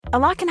A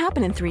lot can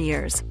happen in 3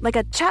 years, like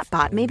a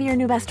chatbot may be your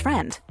new best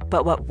friend.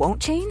 But what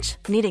won't change?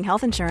 Needing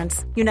health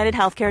insurance. United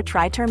Healthcare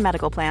Tri-Term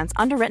Medical Plans,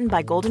 underwritten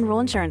by Golden Rule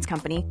Insurance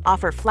Company,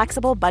 offer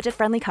flexible,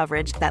 budget-friendly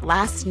coverage that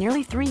lasts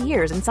nearly 3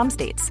 years in some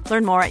states.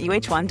 Learn more at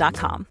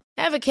uh1.com.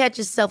 Ever catch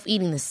yourself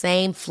eating the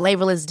same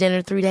flavorless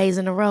dinner 3 days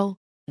in a row?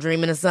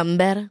 Dreaming of something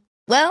better?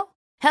 Well,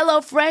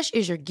 HelloFresh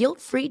is your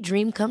guilt-free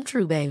dream come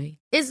true, baby.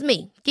 It's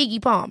me, Keke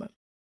Palmer.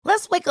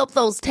 Let's wake up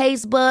those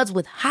taste buds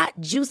with hot,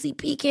 juicy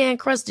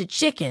pecan-crusted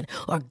chicken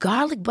or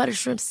garlic butter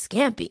shrimp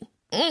scampi.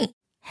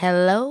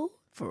 Hello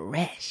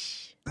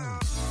Fresh.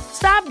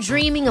 Stop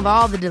dreaming of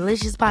all the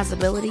delicious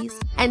possibilities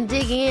and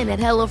dig in at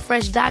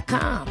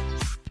HelloFresh.com.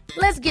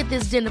 Let's get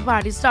this dinner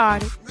party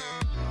started.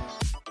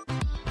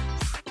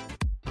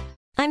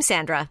 I'm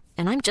Sandra,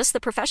 and I'm just the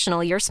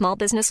professional your small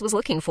business was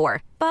looking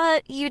for.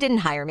 But you didn't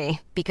hire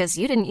me because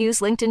you didn't use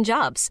LinkedIn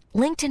Jobs.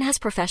 LinkedIn has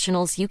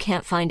professionals you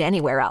can't find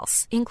anywhere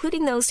else,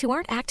 including those who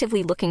aren't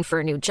actively looking for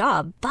a new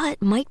job,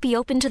 but might be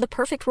open to the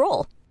perfect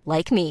role,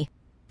 like me.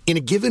 In a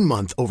given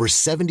month, over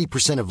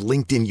 70% of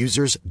LinkedIn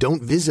users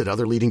don't visit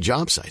other leading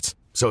job sites.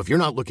 So if you're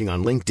not looking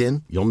on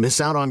LinkedIn, you'll miss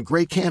out on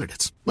great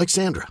candidates like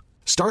Sandra.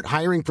 Start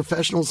hiring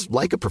professionals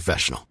like a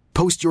professional.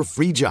 Post your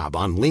free job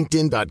on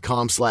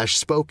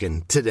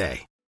linkedin.com/spoken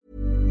today.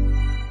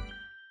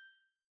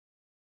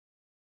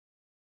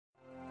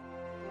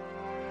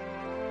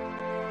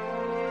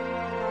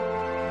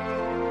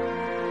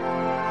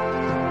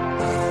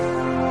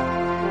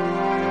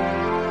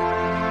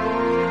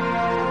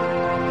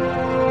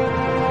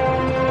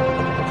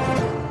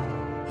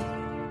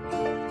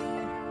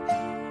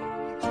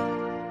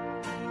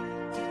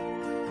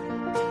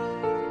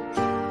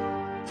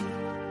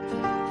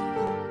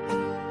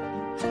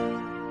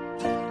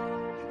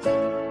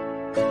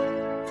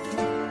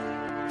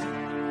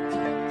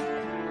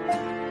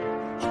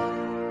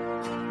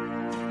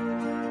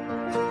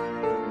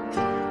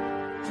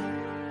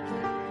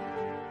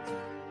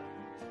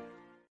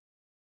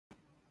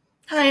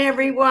 Hi,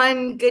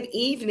 everyone. Good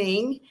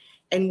evening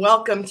and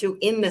welcome to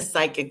In the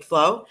Psychic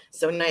Flow.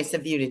 So nice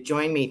of you to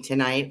join me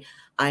tonight.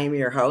 I am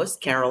your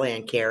host, Carol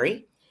Ann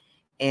Carey,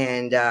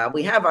 and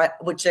we have,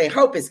 which I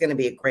hope is going to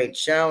be a great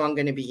show. I'm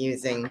going to be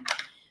using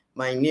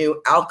my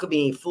new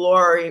Alchemy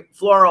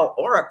Floral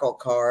Oracle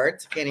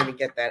cards. Can't even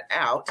get that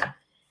out.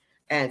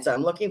 And so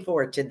I'm looking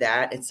forward to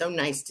that. It's so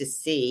nice to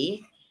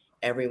see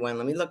everyone.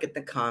 Let me look at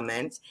the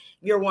comments.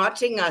 If you're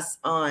watching us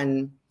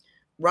on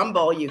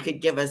Rumble, you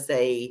could give us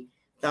a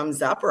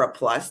thumbs up or a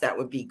plus. That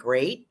would be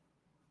great.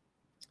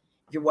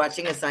 If you're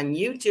watching us on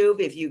YouTube,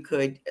 if you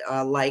could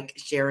like,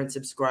 share, and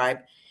subscribe.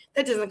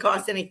 That doesn't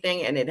cost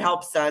anything, and it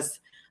helps us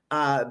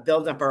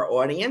build up our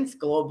audience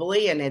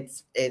globally, and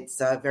it's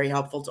very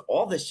helpful to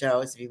all the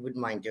shows, if you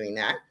wouldn't mind doing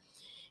that.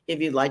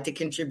 If you'd like to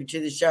contribute to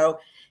the show,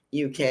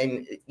 you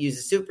can use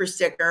a super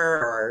sticker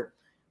or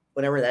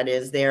whatever that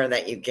is there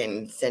that you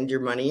can send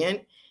your money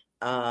in,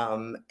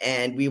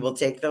 and we will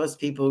take those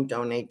people who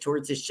donate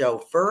towards the show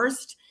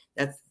first.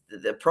 That's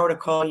the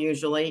protocol.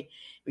 Usually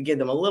we give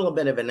them a little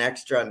bit of an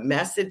extra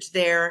message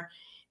there,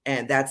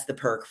 and that's the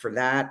perk for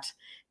that.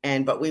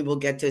 But we will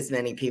get to as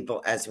many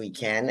people as we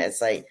can.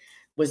 As I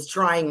was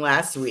trying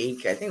last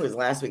week, I think it was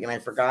last week, and I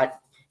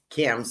forgot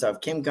Kim. So if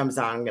Kim comes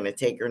on, I'm going to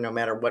take her no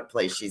matter what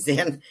place she's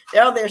in.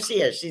 Oh, there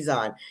she is. She's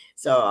on.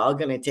 So I'm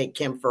going to take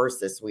Kim first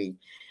this week.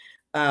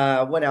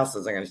 What else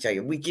was I going to tell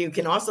you? You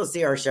can also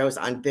see our shows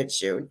on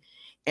BitChute.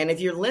 And if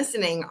you're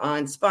listening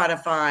on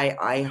Spotify,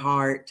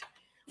 iHeart,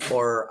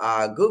 or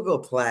Google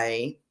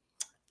Play,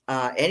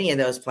 any of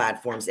those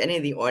platforms, any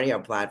of the audio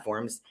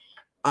platforms,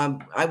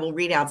 I will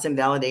read out some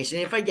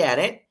validation if I get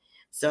it,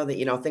 so that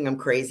you don't think I'm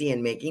crazy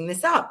and making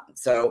this up.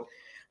 So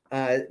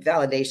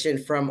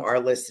validation from our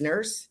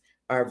listeners,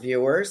 our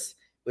viewers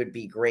would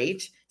be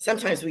great.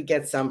 Sometimes we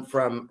get some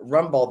from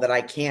Rumble that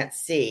I can't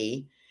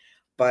see,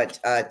 but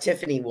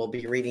Tiffany will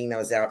be reading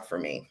those out for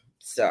me.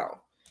 So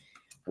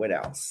what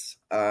else?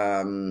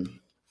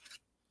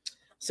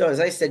 So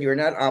as I said, you're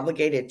not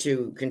obligated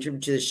to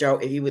contribute to the show.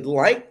 If you would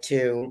like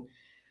to,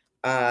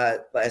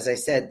 as I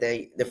said,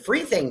 the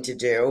free thing to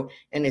do,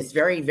 and it's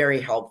very,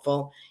 very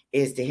helpful,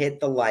 is to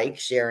hit the like,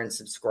 share, and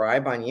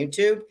subscribe on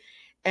YouTube.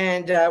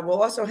 And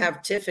we'll also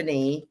have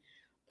Tiffany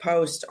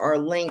post our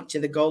link to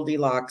the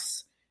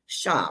Goldilocks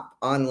shop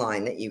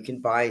online that you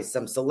can buy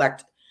some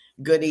select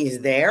goodies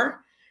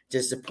there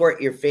to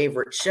support your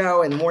favorite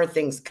show, and more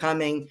things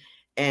coming,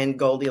 and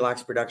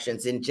Goldilocks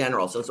Productions in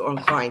general. So it's all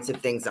kinds of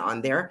things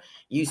on there,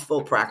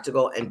 useful,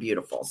 practical, and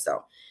beautiful.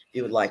 So if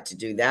you would like to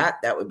do that,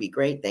 that would be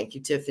great. Thank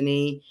you,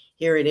 Tiffany.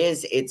 Here it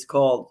is. It's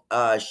called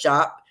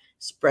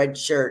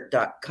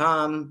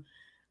shopspreadshirt.com,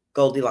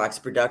 Goldilocks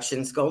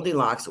Productions,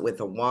 Goldilocks with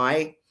a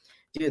Y.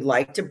 If you'd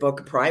like to book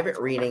a private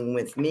reading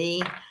with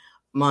me,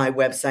 my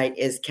website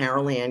is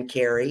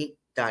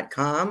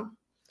carolancarey.com.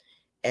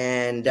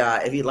 And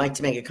if you'd like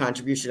to make a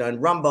contribution on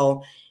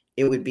Rumble,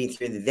 it would be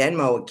through the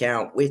Venmo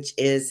account, which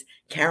is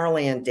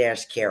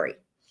Carolan-Carey.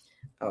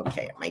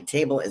 Okay, my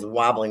table is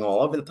wobbling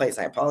all over the place.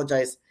 I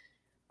apologize.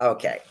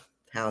 Okay,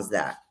 how's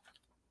that?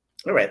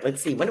 All right,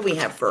 let's see. What do we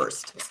have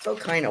first? It's still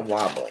kind of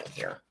wobbling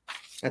here.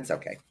 That's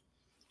okay.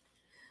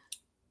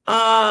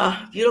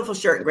 Beautiful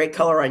shirt and great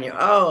color on you.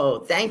 Oh,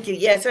 thank you.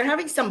 Yes, I'm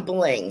having some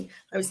bling.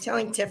 I was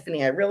telling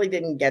Tiffany I really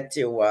didn't get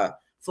to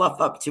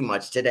fluff up too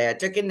much today. I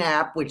took a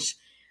nap, which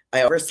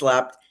I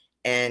overslept,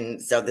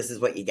 and so this is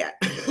what you get.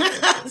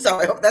 So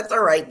I hope that's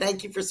all right.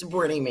 Thank you for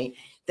supporting me.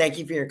 Thank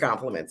you for your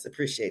compliments.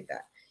 Appreciate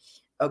that.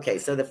 Okay,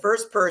 so the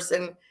first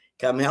person,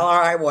 come hell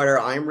or high water,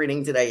 I'm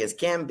reading today is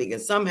Kim,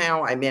 because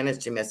somehow I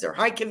managed to miss her.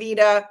 Hi,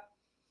 Kavita.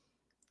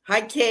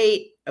 Hi,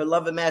 Kate. I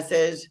love a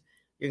message.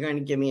 You're going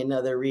to give me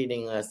another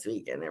reading last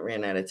week, and it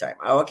ran out of time.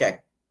 Oh, okay.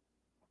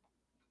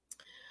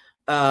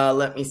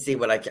 Let me see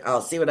what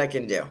I'll see what I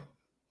can do.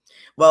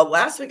 Well,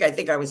 last week, I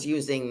think I was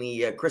using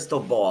the crystal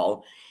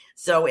ball.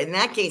 So in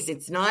that case,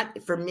 it's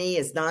not, for me,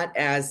 it's not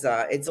as,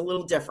 it's a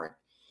little different,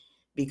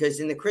 because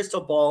in the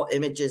crystal ball,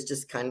 images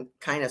just kind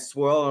of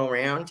swirl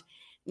around.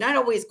 Not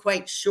always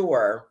quite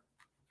sure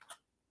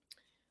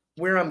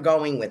where I'm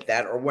going with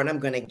that or what I'm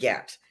going to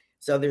get.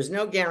 So there's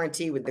no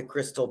guarantee with the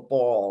crystal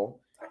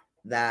ball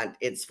that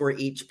it's for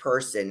each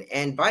person.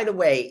 And by the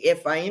way,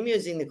 if I am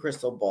using the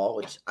crystal ball,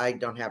 which I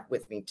don't have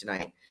with me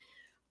tonight,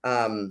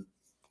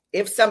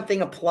 if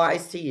something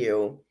applies to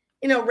you,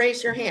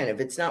 raise your hand. If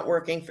it's not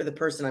working for the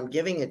person I'm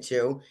giving it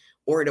to,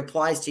 or it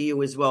applies to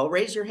you as well,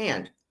 raise your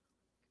hand.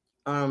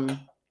 I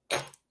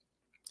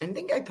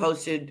think I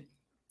posted,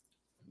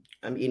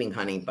 I'm eating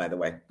honey, by the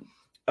way.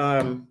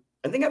 I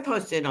think I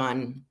posted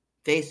on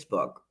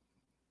Facebook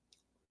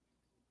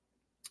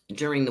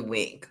during the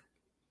week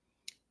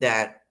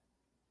that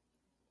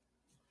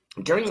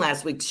during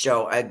last week's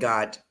show, I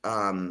got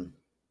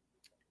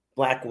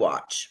Black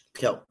Watch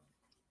killed.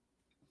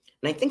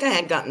 And I think I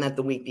had gotten that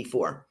the week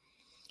before.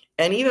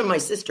 And even my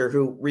sister,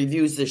 who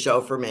reviews the show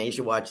for me,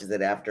 she watches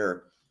it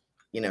after,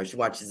 she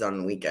watches it on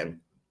the weekend,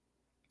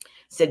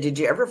 said, did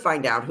you ever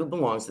find out who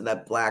belongs to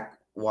that Black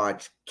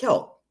Watch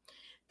kilt?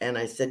 And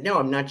I said, no,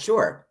 I'm not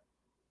sure.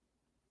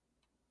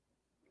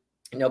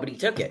 Nobody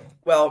took it.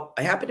 Well,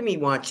 I happened to be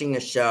watching a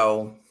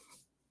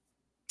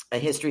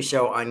history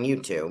show on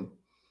YouTube,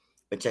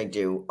 which I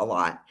do a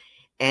lot,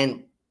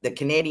 and the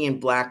Canadian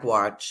Black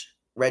Watch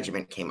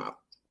Regiment came up.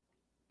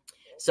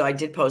 So I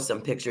did post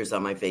some pictures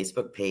on my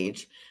Facebook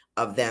page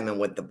of them and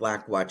what the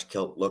Black Watch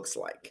kilt looks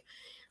like.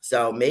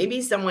 So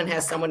maybe someone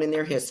has someone in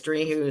their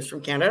history who's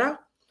from Canada.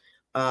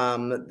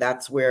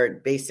 That's where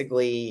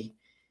basically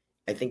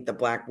I think the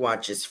Black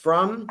Watch is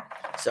from.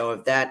 So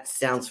if that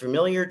sounds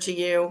familiar to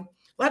you,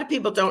 a lot of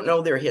people don't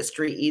know their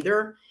history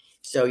either.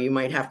 So you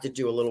might have to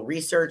do a little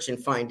research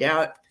and find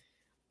out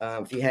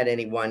if you had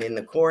anyone in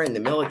the Corps, in the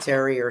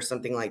military, or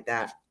something like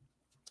that.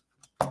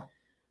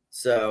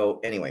 So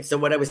anyway, so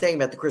what I was saying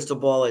about the crystal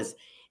ball is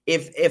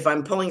if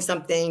I'm pulling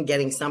something,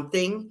 getting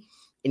something,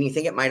 and you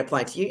think it might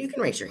apply to you, you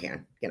can raise your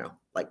hand,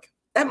 like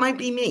that might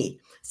be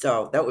me.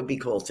 So that would be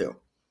cool too.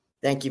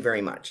 Thank you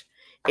very much.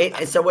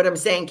 So what I'm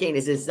saying, Kate,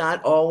 is it's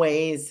not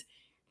always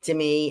to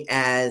me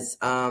as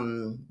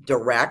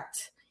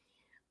direct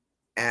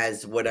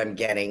as what I'm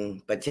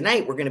getting. But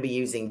tonight we're going to be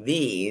using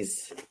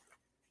these.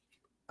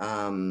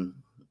 So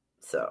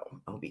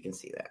I hope you can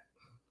see that.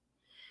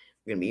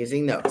 We're going to be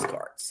using those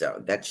cards.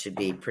 So that should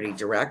be pretty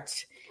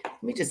direct.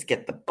 Let me just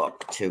get the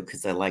book too,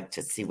 because I like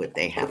to see what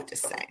they have to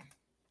say.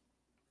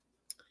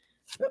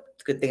 Oh,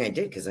 it's a good thing I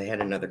did, because I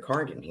had another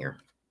card in here.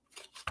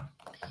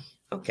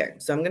 Okay,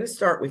 so I'm going to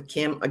start with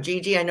Kim.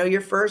 Gigi, I know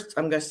you're first.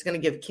 I'm just going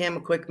to give Kim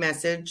a quick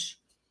message.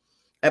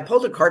 I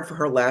pulled a card for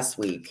her last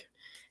week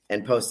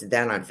and posted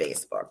that on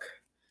Facebook.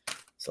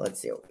 So let's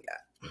see what we got.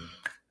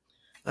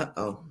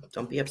 Uh-oh,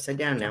 don't be upside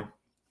down now.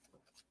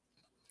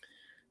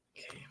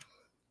 Okay,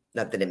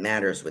 not that it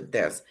matters with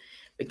this.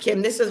 But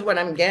Kim, this is what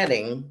I'm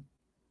getting.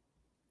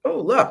 Oh,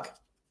 look.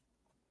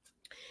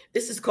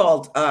 This is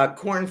called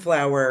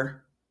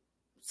Cornflower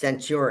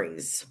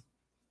Centuries.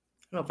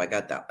 I don't know if I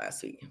got that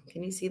last week.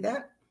 Can you see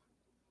that?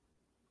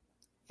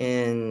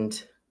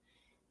 And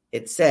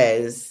it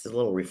says, a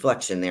little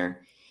reflection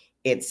there.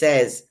 It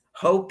says,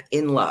 hope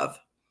in love.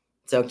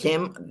 So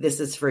Kim, this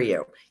is for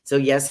you. So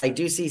yes, I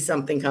do see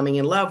something coming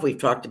in love.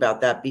 We've talked about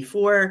that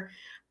before.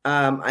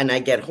 And I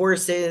get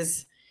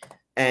horses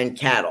and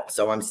cattle.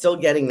 So I'm still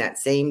getting that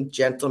same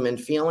gentleman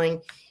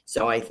feeling.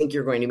 So I think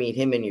you're going to meet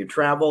him in your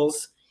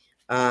travels.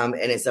 And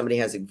as somebody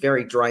who has a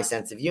very dry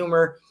sense of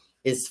humor,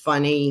 is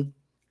funny,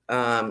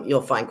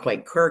 you'll find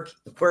quite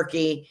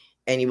quirky,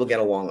 and you will get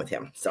along with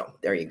him. So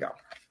there you go.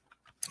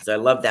 So I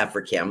love that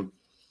for Kim.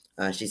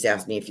 She's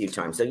asked me a few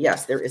times. So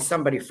yes, there is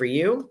somebody for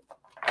you.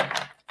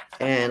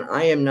 And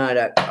I am not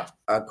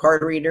a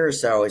card reader,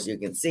 so as you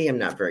can see, I'm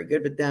not very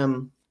good with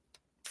them.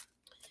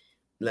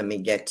 Let me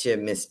get to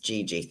Miss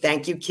Gigi.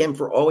 Thank you, Kim,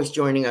 for always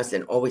joining us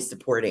and always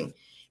supporting.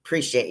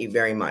 Appreciate you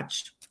very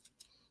much.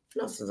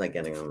 What else was I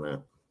getting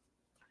on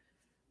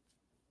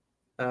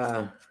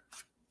that?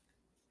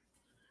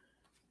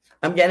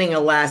 I'm getting a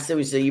lasso,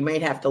 so you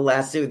might have to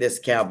lasso this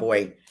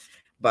cowboy,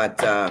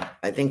 but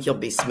I think he'll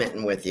be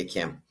smitten with you,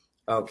 Kim.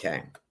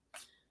 Okay.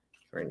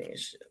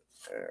 Carnation.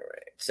 All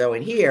right. So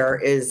in here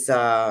is,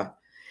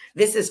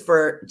 this is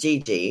for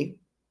Gigi,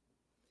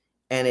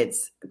 and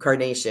it's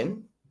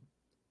Carnation.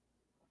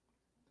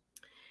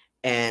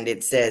 And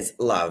it says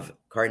love,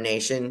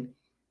 carnation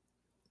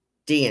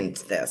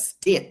dianthus,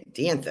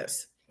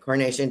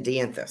 carnation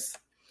dianthus,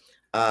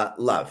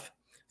 love.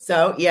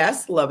 So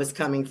yes, love is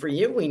coming for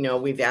you. We know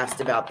we've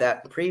asked about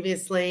that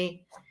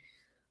previously.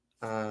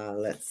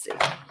 Let's see.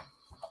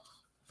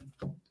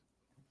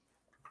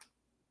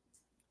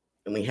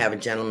 And we have a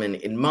gentleman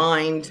in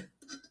mind.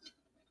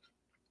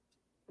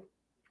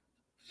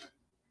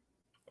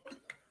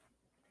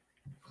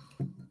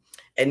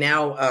 And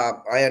now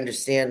I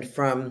understand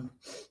from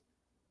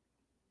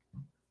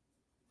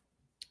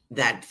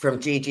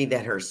Gigi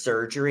that her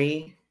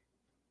surgery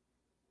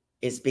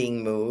is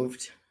being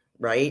moved,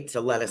 right?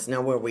 So let us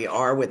know where we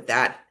are with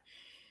that,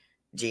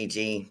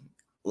 Gigi.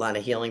 A lot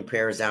of healing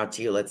prayers out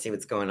to you. Let's see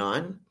what's going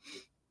on.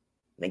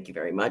 Thank you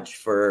very much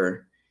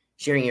for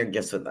sharing your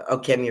gifts with us. Oh,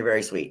 Kim, you're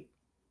very sweet.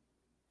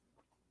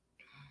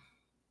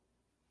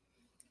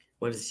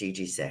 What does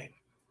Gigi say?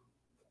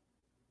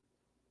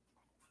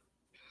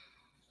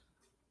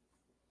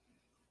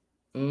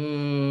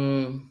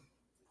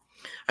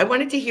 I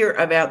wanted to hear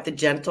about the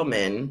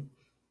gentleman.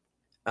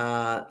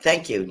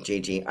 Thank you,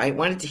 Gigi. I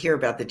wanted to hear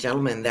about the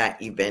gentleman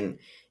that you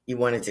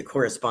wanted to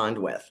correspond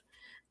with.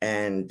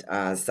 And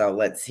so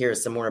let's hear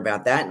some more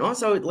about that. And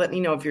also let me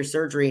know if your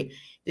surgery,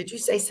 did you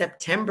say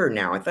September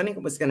now? I thought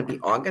it was going to be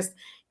August.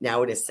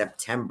 Now it is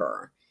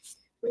September.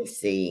 Let me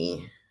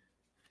see.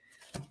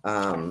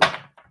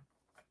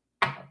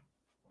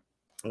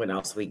 What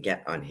else we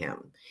get on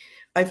him?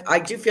 I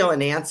do feel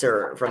an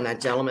answer from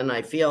that gentleman.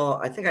 I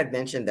think I've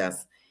mentioned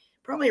this,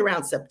 probably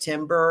around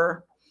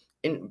September,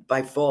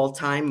 by fall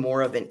time,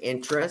 more of an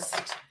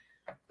interest.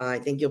 I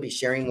think you'll be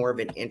sharing more of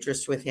an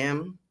interest with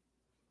him.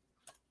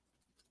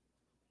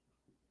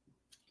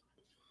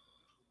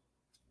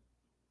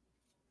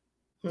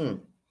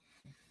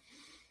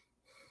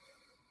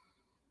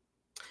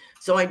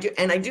 So I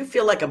do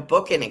feel like a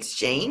book in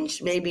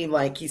exchange, maybe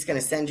like he's going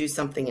to send you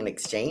something in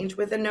exchange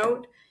with a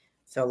note.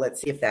 So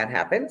let's see if that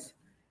happens.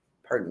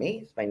 Pardon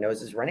me, my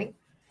nose is running,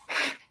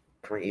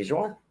 per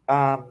usual.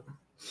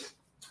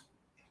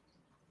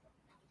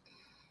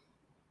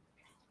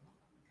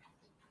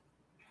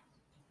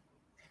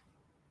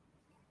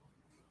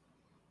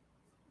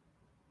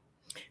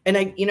 And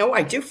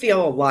I do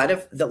feel a lot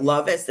of the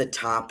love as the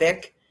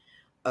topic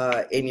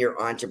in your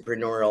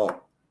entrepreneurial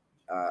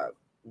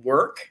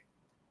work.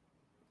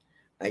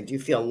 I do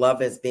feel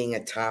love as being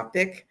a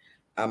topic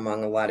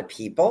among a lot of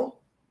people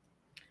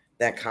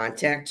that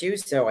contact you.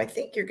 So I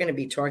think you're going to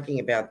be talking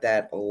about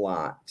that a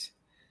lot.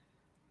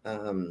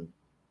 And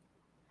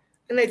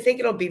I think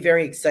it'll be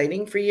very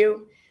exciting for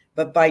you.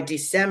 But by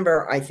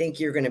December, I think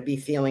you're going to be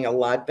feeling a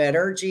lot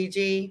better,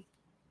 Gigi.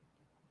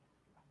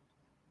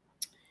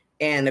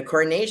 And the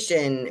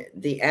carnation,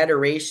 the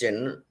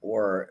adoration,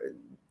 or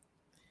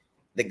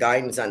the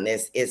guidance on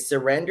this is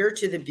surrender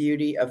to the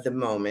beauty of the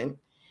moment.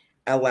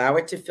 Allow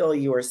it to fill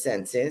your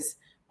senses.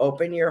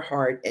 Open your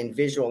heart and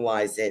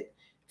visualize it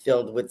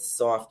filled with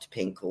soft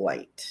pink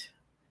light.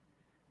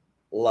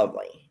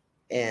 Lovely.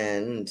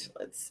 And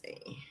let's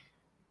see.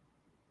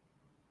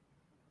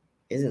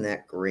 Isn't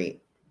that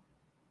great?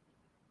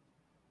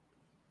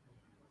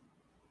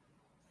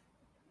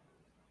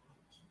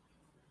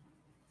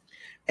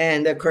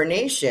 And the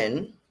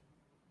carnation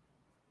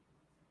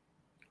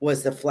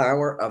was the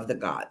flower of the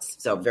gods.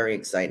 So very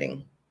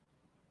exciting.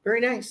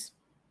 Very nice.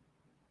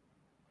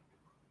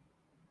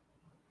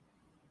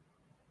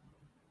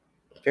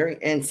 Very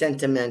and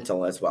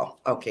sentimental as well.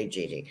 Okay,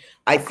 Gigi.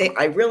 I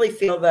really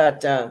feel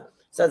that,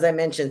 so as I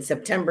mentioned,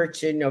 September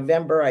to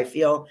November, I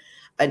feel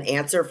an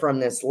answer from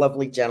this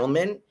lovely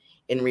gentleman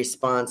in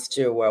response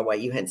to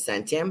what you had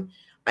sent him.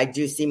 I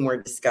do see more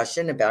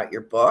discussion about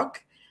your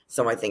book.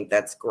 So I think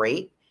that's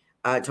great.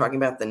 Talking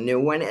about the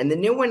new one. And the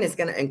new one is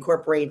going to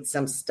incorporate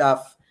some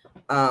stuff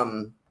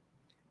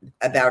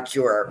about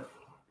your,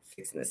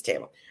 fixing this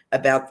table,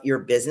 about your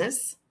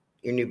business,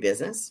 your new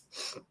business.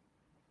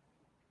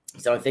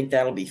 So I think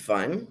that'll be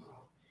fun.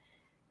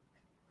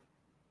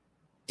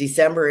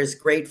 December is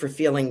great for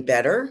feeling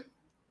better.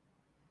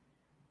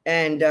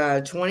 And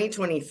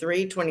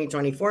 2023,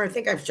 2024, I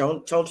think I've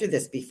told you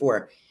this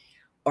before,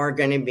 are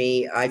going to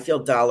be, I feel,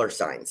 dollar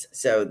signs.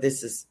 So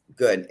this is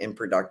good and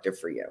productive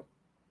for you.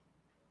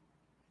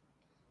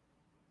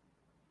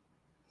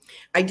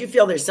 I do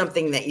feel there's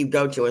something that you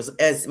go to.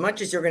 As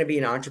much as you're going to be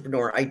an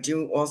entrepreneur, I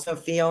do also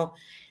feel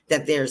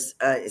that there's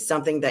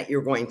something that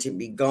you're going to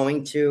be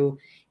going to.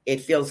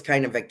 It feels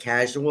kind of a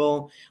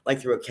casual, like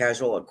through a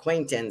casual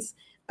acquaintance,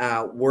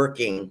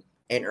 working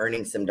and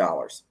earning some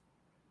dollars.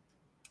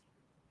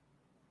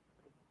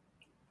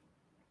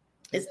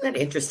 Isn't that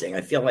interesting?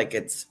 I feel like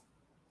it's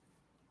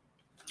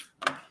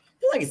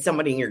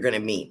somebody you're going to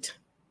meet.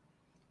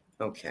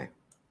 Okay.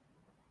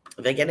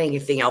 If I get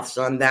anything else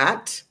on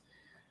that,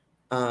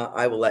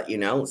 I will let you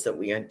know. So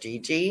we got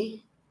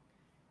Gigi.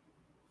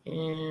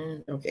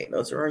 And okay,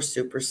 those are our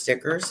super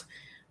stickers.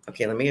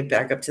 Okay, let me get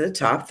back up to the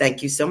top.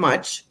 Thank you so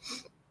much.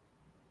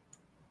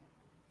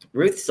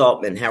 Ruth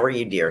Saltman, how are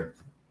you, dear?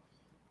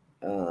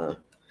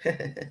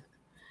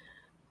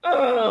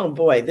 Oh,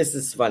 boy, this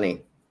is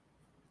funny.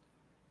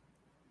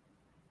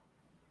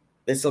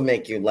 This will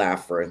make you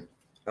laugh, Ruth.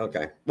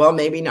 Okay. Well,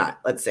 maybe not.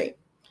 Let's see.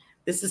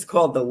 This is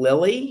called the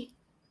Lily.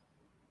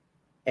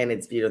 And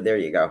it's beautiful. There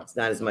you go. It's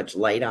not as much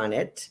light on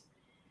it.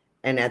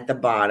 And at the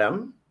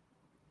bottom,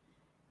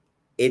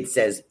 it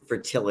says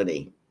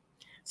fertility.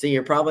 So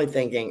you're probably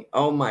thinking,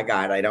 oh my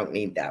God, I don't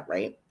need that,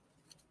 right?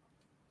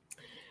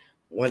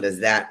 What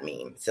does that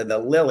mean? So the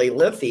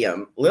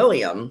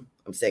lilium,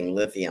 I'm saying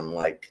lithium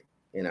like,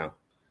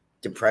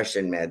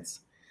 depression meds.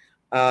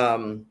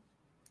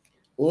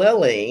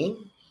 Lily,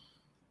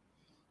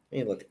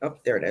 let me look. Oh,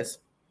 there it is.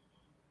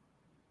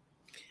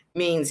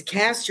 Means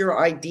cast your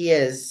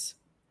ideas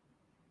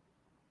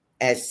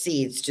as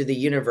seeds to the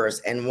universe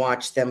and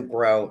watch them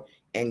grow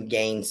and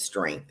gain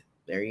strength.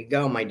 There you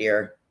go, my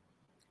dear.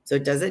 So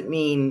it doesn't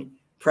mean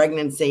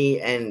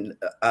pregnancy and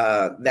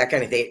that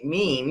kind of thing. It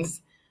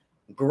means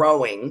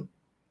growing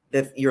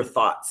your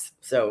thoughts.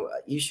 So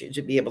you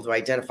should be able to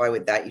identify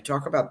with that. You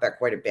talk about that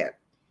quite a bit.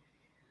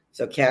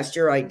 So cast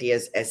your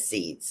ideas as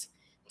seeds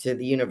to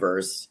the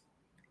universe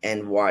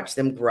and watch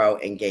them grow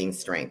and gain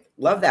strength.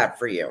 Love that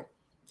for you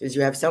because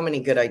you have so many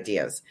good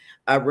ideas.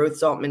 Ruth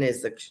Saltman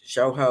is the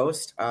show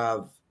host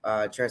of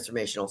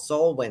Transformational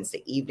Soul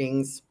Wednesday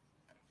evenings.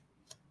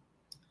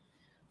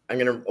 I'm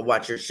going to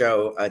watch your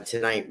show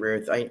tonight,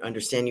 Ruth. I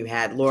understand you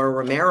had Laura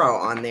Romero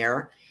on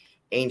there,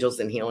 Angels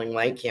and Healing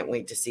Light. Can't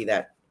wait to see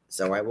that.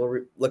 So I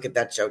will look at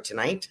that show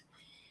tonight.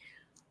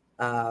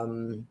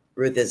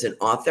 Ruth is an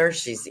author.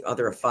 She's the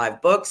author of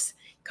 5 books,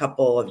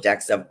 couple of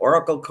decks of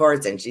oracle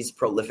cards, and she's a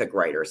prolific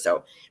writer.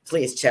 So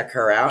please check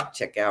her out.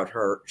 Check out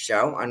her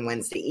show on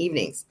Wednesday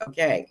evenings.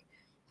 Okay.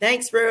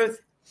 Thanks,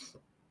 Ruth.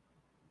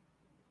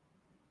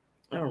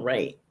 All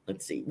right.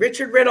 Let's see.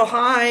 Richard Riddle.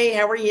 Hi.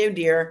 How are you,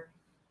 dear?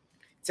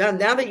 So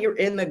now that you're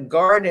in the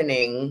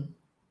gardening,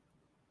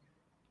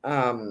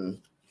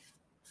 in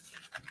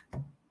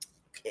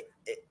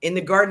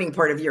the gardening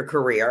part of your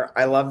career,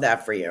 I love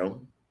that for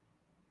you.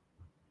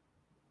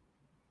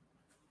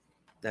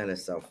 That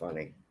is so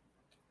funny.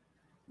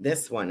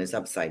 This one is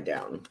upside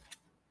down.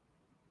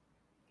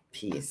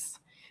 Peace.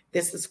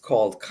 This is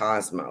called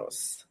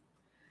Cosmos.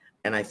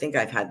 And I think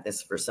I've had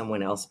this for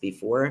someone else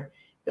before.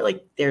 I feel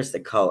like there's the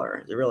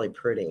color. They're really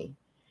pretty.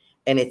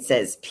 And it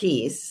says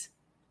peace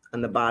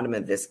on the bottom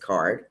of this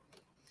card.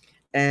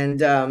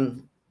 And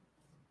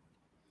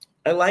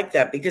I like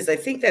that because I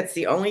think that's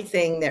the only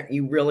thing that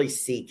you really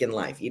seek in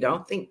life. You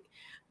don't think,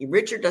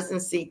 Richard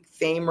doesn't seek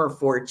fame or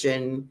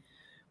fortune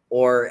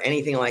or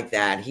anything like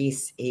that.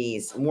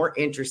 He's more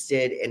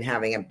interested in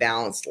having a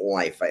balanced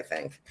life, I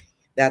think.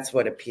 That's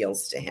what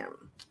appeals to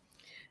him.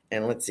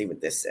 And let's see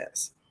what this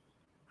says.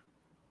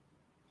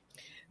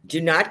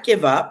 Do not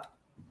give up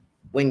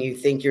when you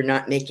think you're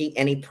not making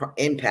any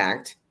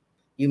impact.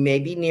 You may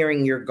be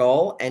nearing your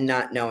goal and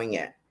not knowing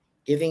it.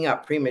 Giving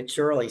up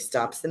prematurely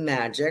stops the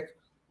magic.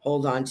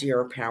 Hold on to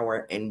your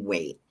power and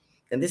wait.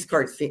 And this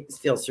card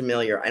feels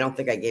familiar. I don't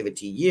think I gave it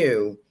to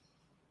you,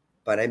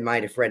 but I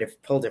might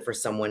have pulled it for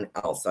someone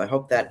else. So I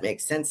hope that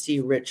makes sense to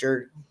you,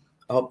 Richard.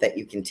 I hope that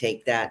you can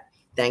take that.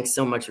 Thanks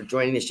so much for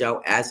joining the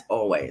show, as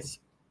always.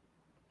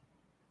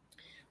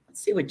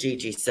 Let's see what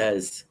Gigi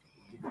says.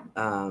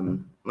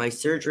 My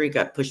surgery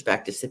got pushed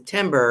back to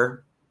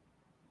September.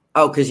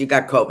 Oh, because you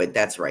got COVID.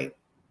 That's right.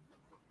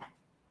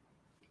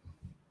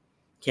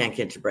 Can't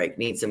catch a break.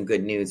 Need some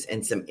good news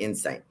and some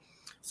insight.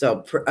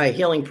 So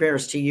healing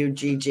prayers to you,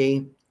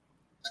 Gigi.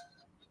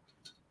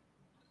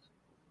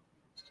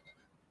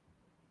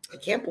 I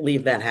can't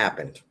believe that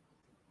happened.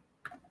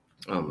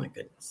 Oh, my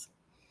goodness.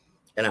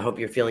 And I hope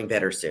you're feeling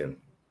better soon.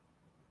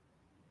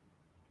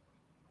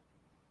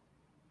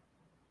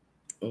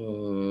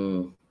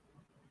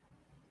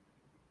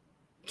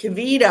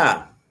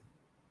 Kavita.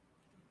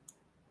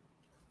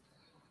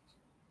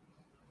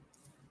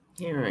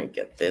 Here, I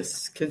get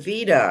this.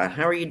 Kavita,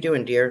 how are you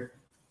doing, dear?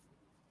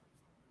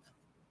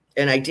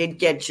 And I did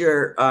get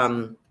your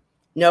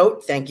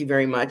note. Thank you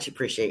very much.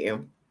 Appreciate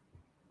you.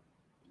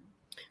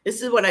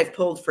 This is what I've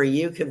pulled for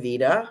you,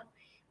 Kavita,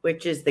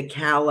 which is the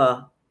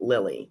Calla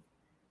Lily.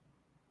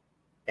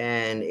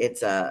 And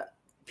it's a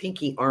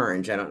pinky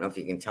orange. I don't know if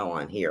you can tell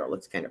on here. It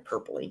looks kind of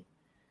purpley.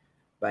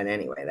 But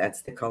anyway,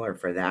 that's the color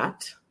for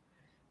that.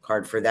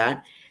 Card for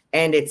that.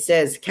 And it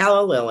says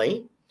Calla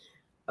Lily,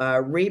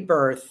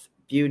 rebirth,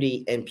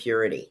 beauty, and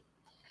purity.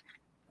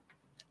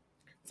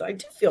 So I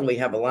do feel we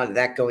have a lot of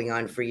that going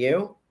on for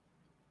you.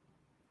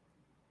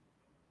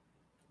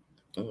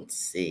 Let's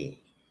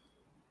see.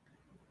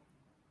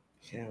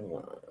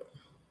 Calla.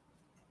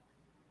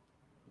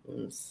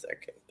 1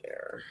 second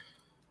there.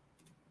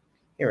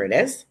 Here it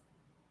is.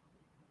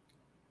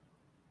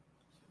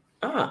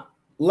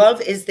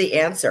 Love is the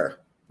answer.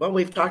 Well,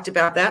 we've talked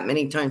about that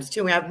many times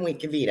too, haven't we,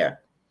 Kavita?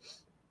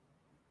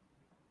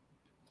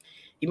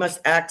 You must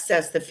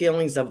access the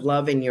feelings of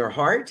love in your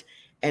heart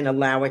and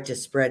allow it to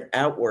spread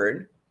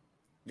outward,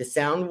 the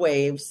sound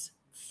waves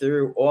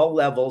through all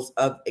levels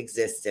of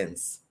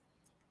existence.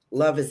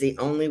 Love is the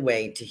only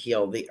way to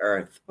heal the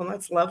earth. Well,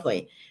 that's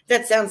lovely.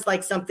 That sounds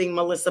like something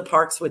Melissa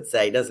Parks would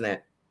say, doesn't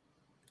it?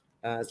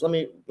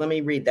 So let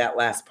me read that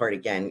last part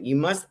again. You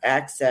must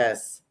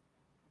access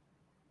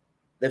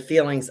the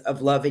feelings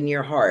of love in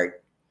your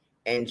heart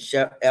and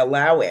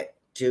allow it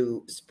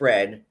to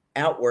spread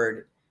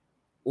outward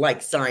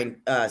like sound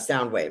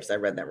waves. I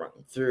read that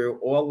wrong. Through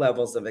all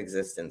levels of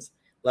existence.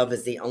 Love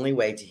is the only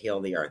way to heal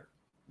the earth.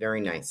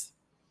 Very nice.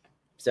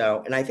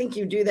 So, and I think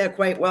you do that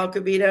quite well,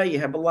 Kavita. You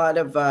have a lot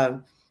of,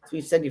 as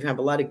we've said, you have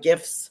a lot of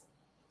gifts.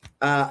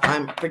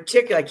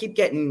 I keep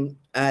getting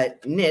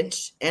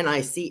niche,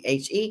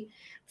 Niche,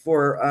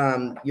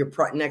 for your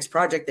next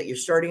project that you're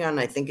starting on.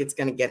 I think it's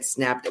going to get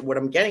snapped. What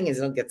I'm getting is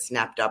it'll get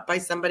snapped up by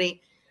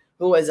somebody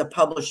who is a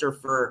publisher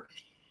for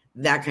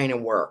that kind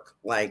of work,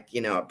 like,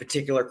 a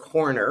particular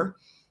corner,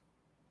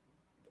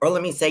 or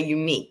let me say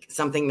unique,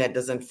 something that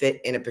doesn't fit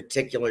in a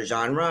particular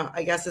genre,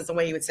 I guess is the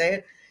way you would say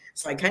it.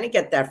 So I kind of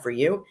get that for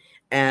you.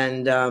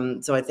 And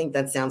so I think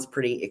that sounds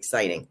pretty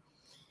exciting.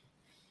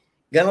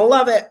 Gonna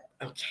love it.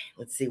 Okay,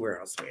 let's see where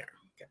else we are.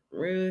 Got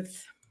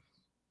Ruth.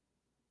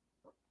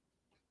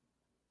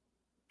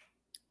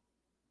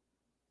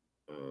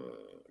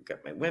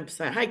 Got my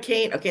website. Hi,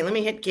 Kate. Okay, let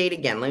me hit Kate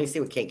again. Let me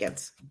see what Kate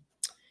gets.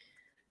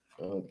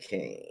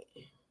 Okay.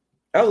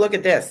 Oh, look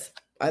at this.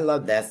 I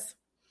love this.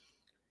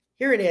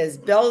 Here it is.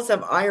 Bells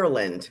of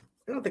Ireland.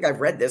 I don't think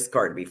I've read this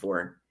card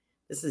before.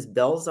 This is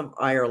Bells of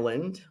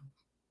Ireland.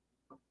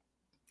 I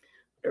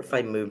wonder if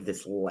I move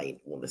this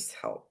light, will this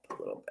help a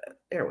little bit?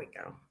 There we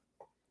go.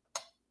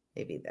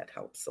 Maybe that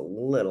helps a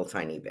little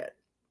tiny bit.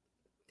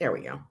 There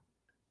we go.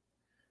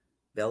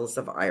 Bells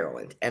of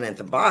Ireland. And at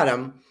the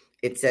bottom,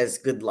 it says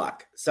good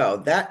luck. So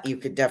that you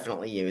could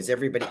definitely use.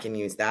 Everybody can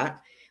use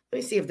that. Let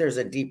me see if there's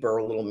a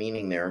deeper little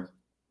meaning there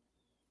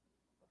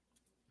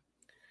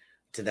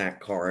to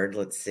that card.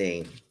 Let's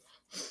see.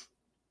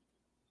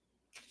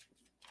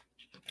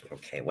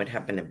 Okay, what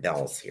happened to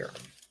bells here?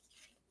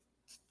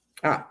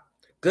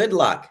 Good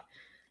luck.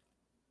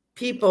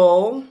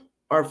 People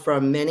are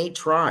from many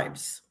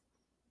tribes,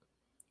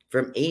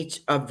 from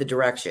each of the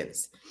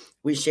directions.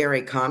 We share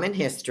a common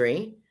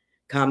history,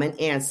 common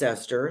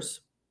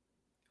ancestors,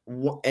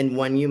 and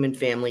one human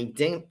family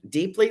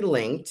deeply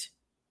linked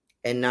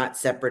and not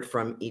separate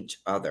from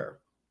each other.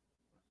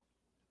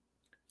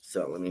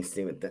 So let me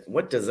see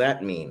what does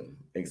that mean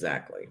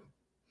exactly?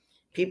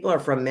 People are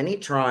from many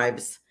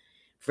tribes,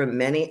 from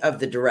many of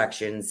the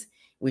directions.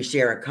 We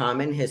share a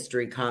common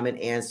history, common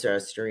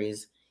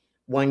ancestries,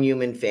 one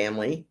human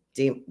family,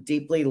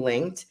 deeply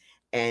linked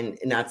and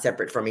not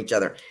separate from each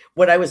other.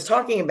 What I was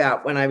talking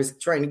about when I was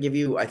trying to give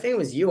you, I think it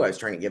was you I was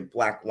trying to give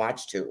Black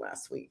Watch to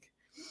last week.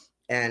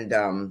 And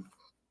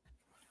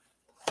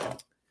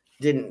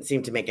didn't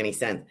seem to make any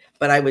sense.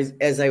 But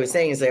as I was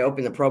saying, as I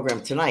opened the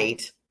program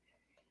tonight,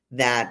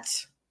 that,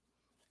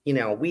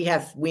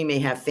 we may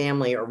have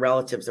family or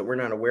relatives that we're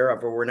not aware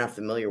of or we're not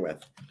familiar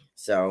with.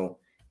 So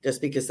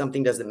just because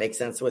something doesn't make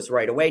sense to us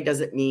right away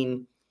doesn't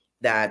mean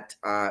that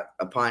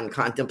upon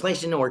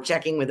contemplation or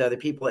checking with other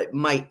people, it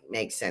might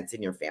make sense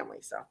in your family.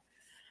 So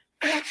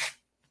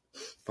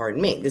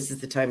pardon me. This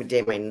is the time of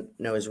day my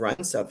nose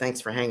runs. So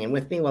thanks for hanging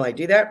with me while I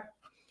do that.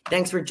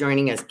 Thanks for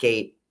joining us,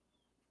 Kate.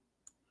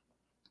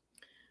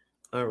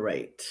 All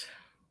right.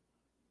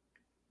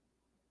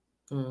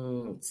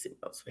 Let's see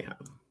what else we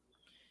have.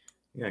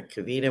 We got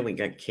Kavita, we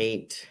got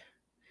Kate,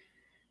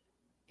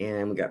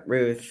 and we got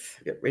Ruth,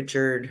 we got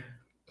Richard,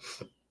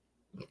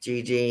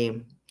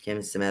 Gigi,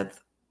 Kim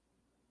Smith.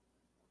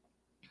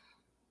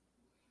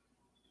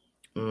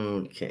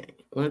 Okay,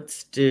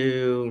 let's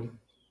do.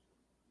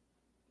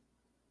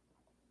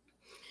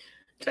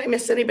 Did I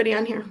miss anybody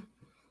on here?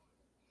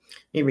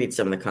 Let me read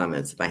some of the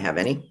comments if I have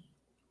any.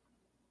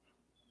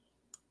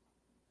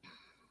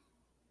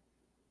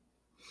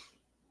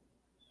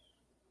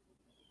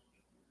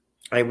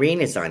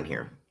 Irene is on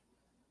here.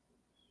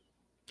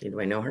 Do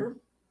I know her?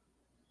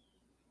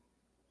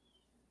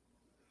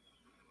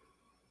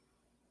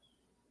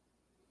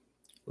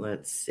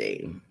 Let's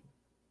see.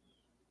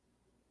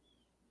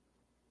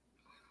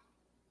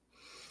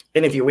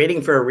 And if you're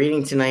waiting for a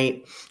reading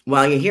tonight,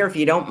 while you're here, if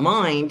you don't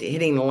mind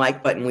hitting the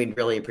like button, we'd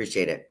really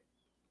appreciate it.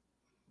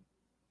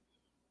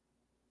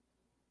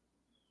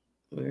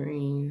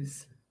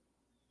 Maurice,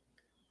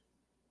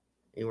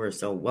 you are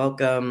so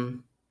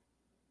welcome.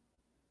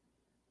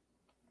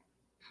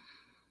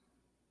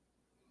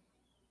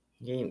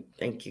 Okay,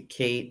 thank you,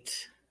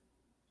 Kate.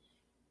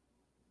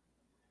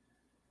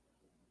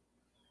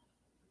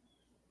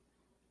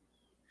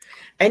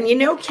 And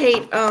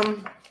Kate, I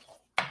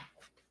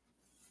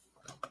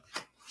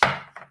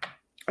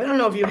don't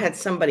know if you had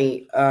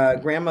somebody,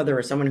 grandmother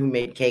or someone who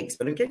made cakes,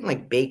 but I'm getting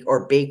like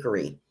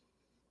bakery.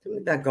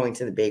 Something about going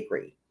to the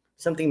bakery.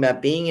 Something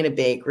about being in a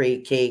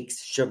bakery,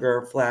 cakes,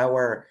 sugar,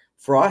 flour,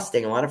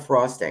 frosting, a lot of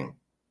frosting.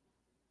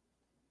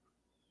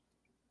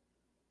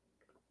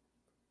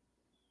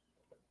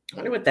 I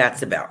wonder what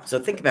that's about. So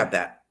think about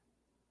that.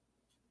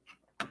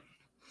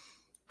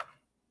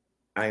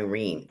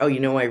 Irene. Oh,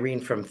 Irene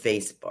from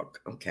Facebook.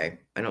 Okay.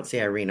 I don't see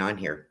Irene on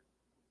here.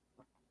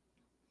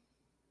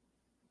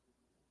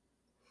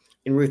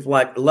 And Ruth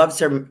loves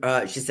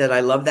her. She said,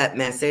 I love that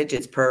message.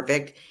 It's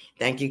perfect.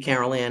 Thank you,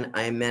 Carol Ann.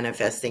 I am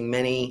manifesting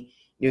many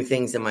new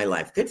things in my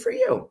life. Good for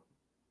you.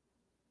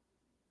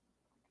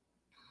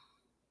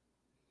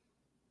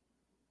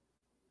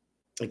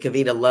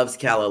 Kavita loves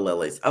calla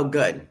lilies. Oh,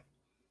 good.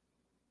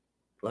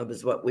 Love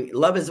is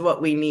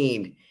what we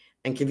need.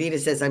 And Kavita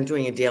says, I'm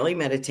doing a daily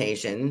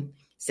meditation,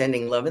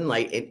 sending love and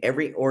light in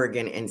every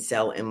organ and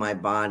cell in my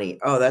body.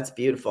 Oh, that's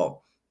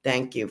beautiful.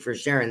 Thank you for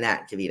sharing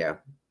that, Kavita.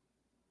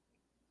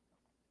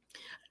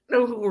 I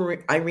don't know who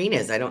Irene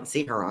is. I don't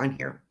see her on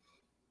here.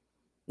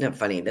 Not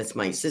funny. That's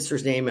my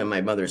sister's name and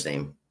my mother's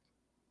name.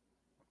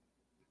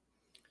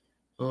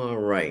 All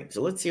right.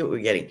 So let's see what we're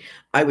getting.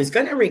 I was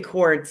going to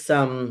record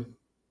some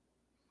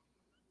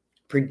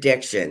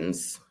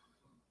predictions,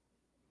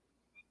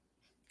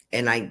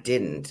 and I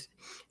didn't.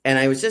 And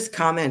I was just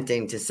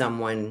commenting to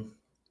someone,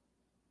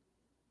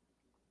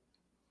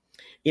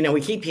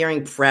 we keep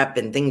hearing prep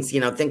and things,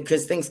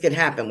 because things could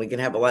happen. We can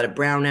have a lot of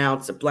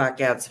brownouts, of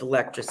blackouts of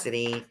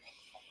electricity,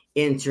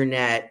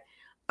 internet,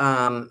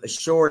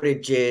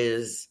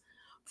 shortages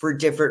for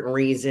different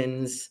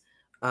reasons.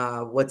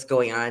 What's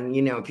going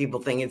on?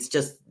 People think it's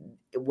just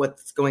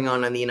what's going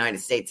on in the United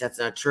States. That's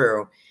not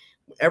true.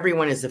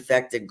 Everyone is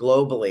affected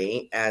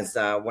globally. As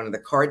one of the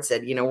cards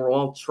said, we're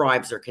all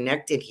tribes are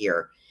connected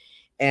here.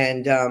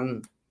 And,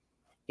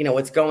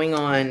 what's going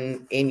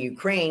on in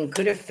Ukraine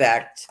could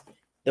affect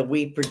the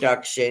wheat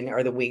production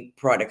or the wheat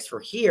products for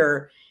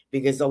here,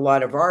 because a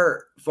lot of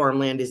our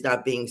farmland is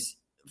not being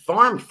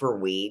farmed for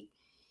wheat,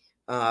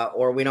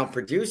 or we don't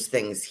produce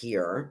things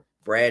here,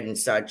 bread and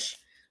such.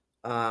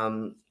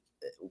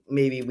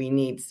 Maybe we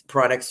need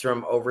products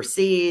from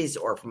overseas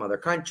or from other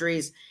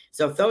countries.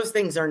 So if those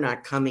things are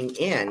not coming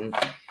in,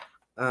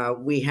 we're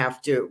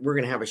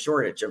going to have a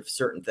shortage of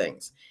certain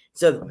things.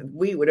 So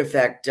we would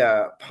affect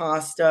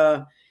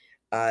pasta.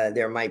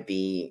 There might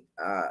be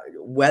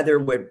weather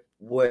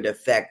would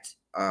affect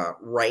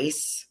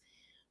rice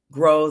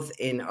growth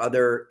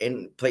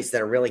in places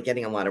that are really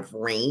getting a lot of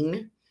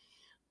rain.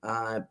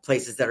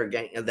 Places that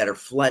are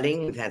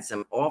flooding. We've had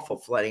some awful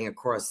flooding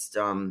across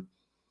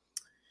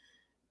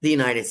the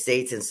United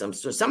States, and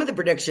some of the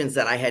predictions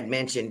that I had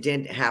mentioned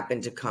did happen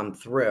to come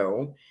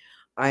through.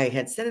 I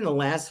had said in the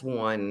last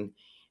one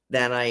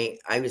that I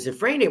was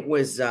afraid it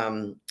was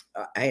I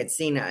had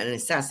seen an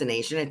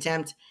assassination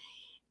attempt,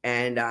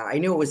 and I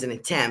knew it was an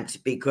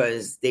attempt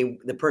because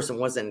the person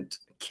wasn't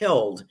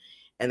killed,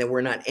 and there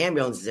were not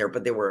ambulances there,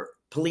 but there were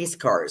police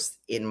cars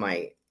in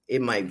my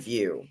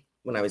view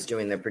when I was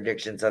doing the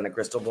predictions on the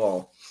crystal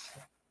ball.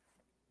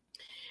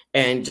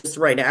 And just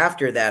right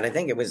after that, I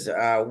think it was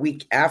a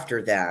week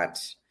after that,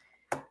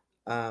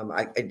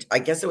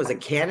 I guess it was a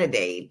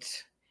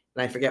candidate,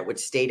 and I forget which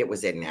state it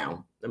was in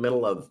now, the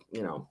middle of,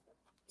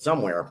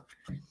 somewhere.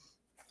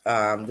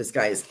 This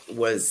guy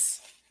was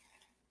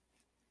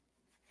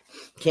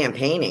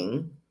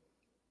campaigning.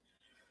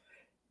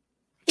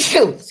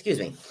 Excuse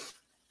me.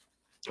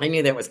 I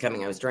knew that was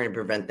coming. I was trying to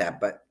prevent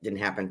that, but didn't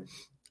happen.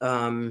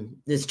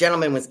 This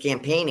gentleman was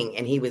campaigning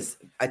and he was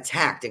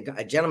attacked.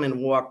 A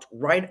gentleman walked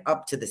right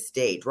up to the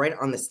stage, right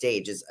on the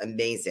stage. Is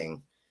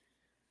amazing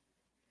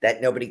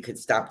that nobody could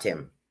stop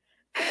him.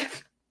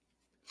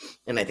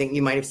 And I think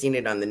you might have seen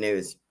it on the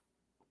news.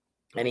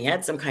 And he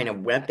had some kind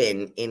of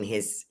weapon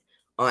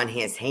on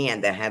his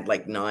hand that had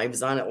like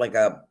knives on it, like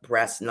a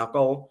brass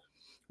knuckle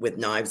with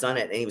knives on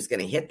it. And he was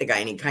going to hit the guy,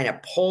 and he kind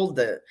of pulled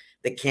the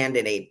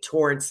candidate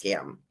towards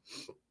him.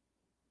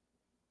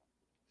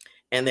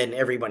 And then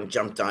everyone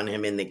jumped on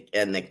him, and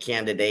the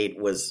candidate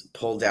was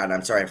pulled down.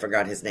 I'm sorry, I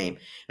forgot his name.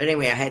 But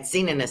anyway, I had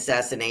seen an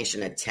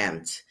assassination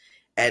attempt,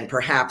 and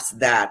perhaps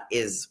that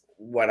is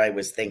what I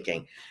was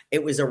thinking.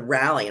 It was a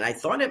rally, and I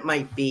thought it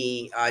might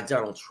be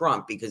Donald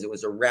Trump, because it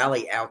was a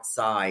rally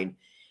outside,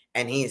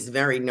 and he's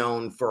very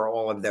known for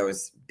all of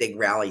those big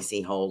rallies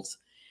he holds.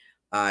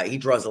 He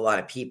draws a lot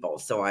of people,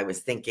 so I was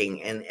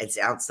thinking, and it's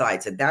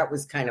outside. So that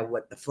was kind of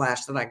what the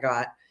flash that I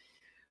got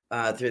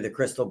through the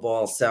crystal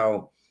ball.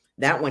 So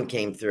that one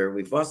came through.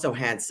 We've also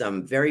had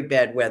some very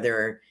bad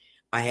weather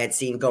I had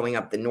seen going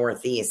up the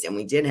Northeast, and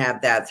we did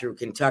have that through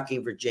Kentucky,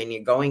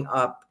 Virginia, going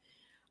up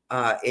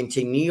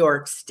into New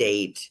York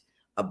State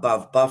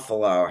above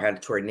Buffalo.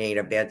 Had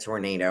a bad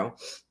tornado.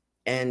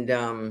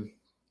 And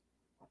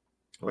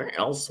where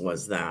else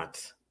was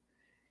that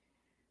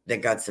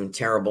got some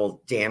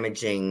terrible,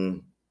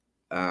 damaging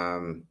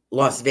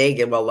Las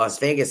Vegas? Well, Las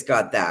Vegas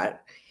got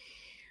that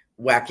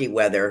wacky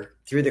weather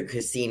through the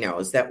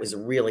casinos. That was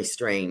really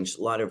strange.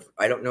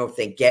 I don't know if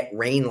they get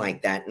rain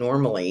like that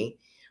normally,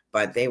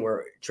 but they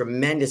were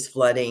tremendous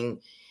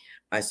flooding.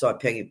 I saw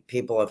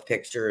people of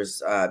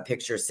pictures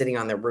sitting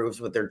on their roofs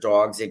with their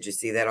dogs. Did you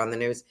see that on the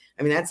news?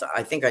 I mean, that's,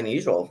 I think,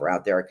 unusual for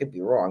out there. I could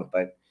be wrong,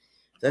 but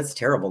that's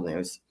terrible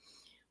news.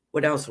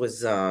 What else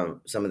was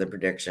some of the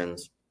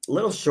predictions?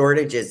 Little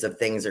shortages of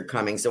things are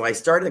coming. So I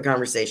started the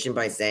conversation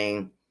by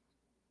saying,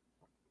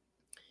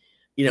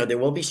 there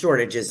will be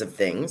shortages of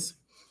things.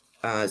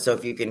 So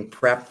if you can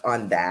prep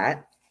on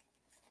that.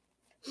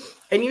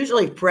 And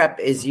usually prep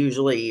is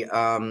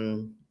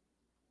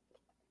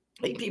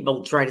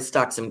people try to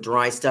stock some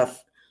dry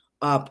stuff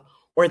up,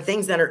 or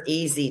things that are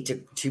easy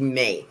to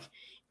make.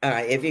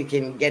 If you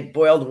can get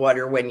boiled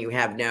water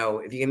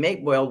if you can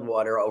make boiled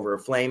water over a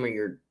flame or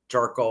your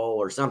charcoal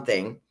or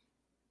something,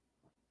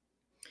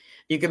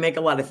 You can make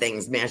a lot of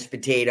things, mashed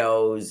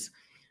potatoes,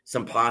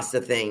 some pasta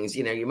things.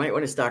 You might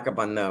want to stock up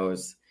on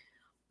those.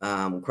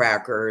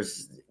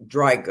 Crackers,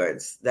 dry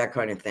goods, that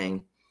kind of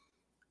thing.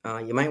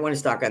 You might want to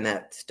stock on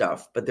that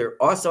stuff. But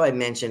I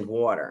mentioned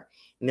water.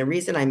 And the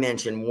reason I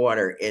mentioned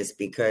water is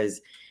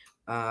because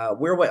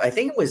I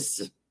think it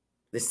was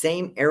the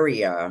same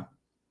area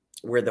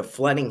where the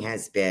flooding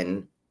has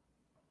been.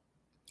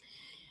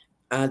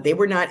 They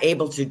were not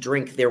able to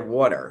drink their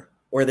water,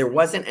 or there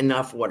wasn't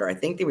enough water. I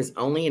think there was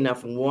only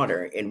enough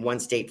water in one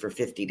state for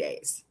 50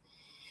 days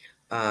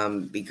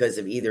because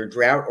of either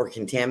drought or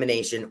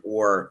contamination,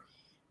 or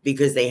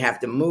because they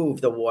have to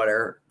move the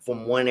water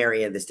from one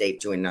area of the state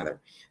to another.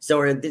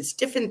 So there's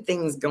different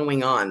things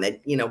going on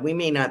that, we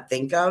may not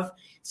think of.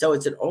 So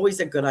it's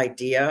always a good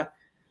idea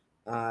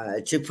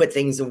to put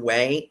things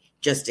away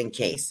just in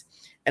case.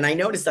 And I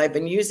noticed I've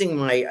been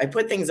I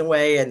put things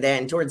away, and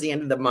then towards the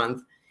end of the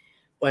month,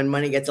 when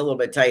money gets a little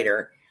bit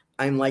tighter,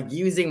 I'm like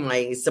using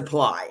my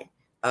supply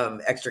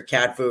of extra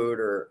cat food,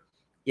 or,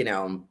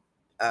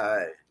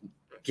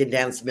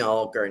 condensed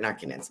milk, or not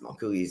condensed milk.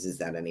 Who uses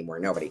that anymore?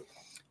 Nobody.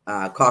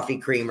 Coffee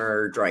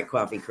creamer, dry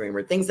coffee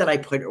creamer, things that I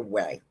put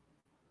away.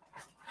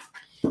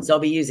 So I'll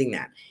be using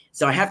that.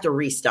 So I have to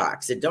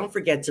restock. So don't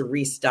forget to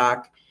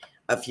restock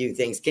a few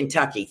things.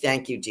 Kentucky.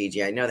 Thank you,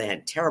 Gigi. I know they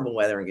had terrible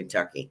weather in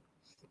Kentucky.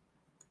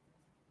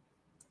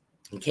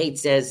 And Kate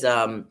says,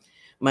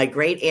 my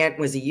great aunt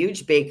was a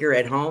huge baker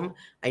at home.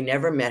 I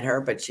never met her,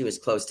 but she was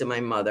close to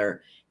my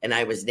mother, and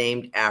I was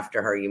named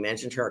after her. You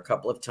mentioned her a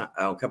couple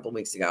of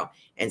weeks ago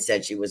and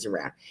said she was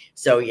around.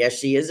 So yes,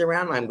 she is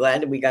around. I'm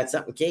glad that we got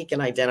something Kate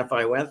can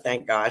identify with.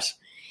 Thank gosh.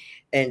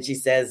 And she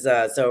says,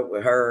 I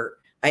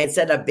had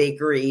set up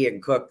bakery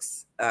and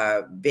cooks,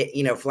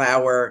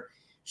 flour,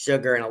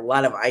 sugar, and a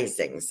lot of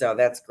icing. So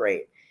that's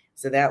great.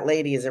 So that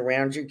lady is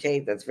around you,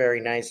 Kate. That's very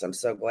nice. I'm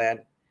so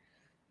glad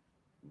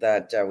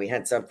that we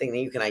had something that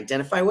you can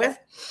identify with.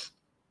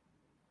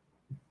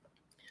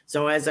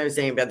 So as I was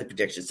saying about the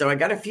predictions, so I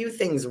got a few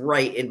things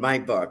right in my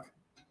book.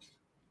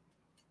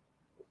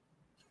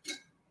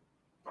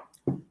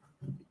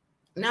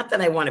 Not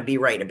that I want to be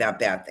right about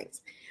bad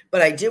things,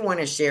 but I do want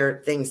to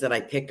share things that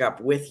I pick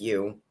up with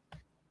you.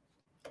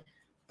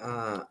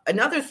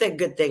 Another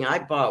good thing, I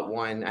bought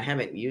one. I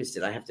haven't used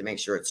it. I have to make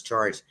sure it's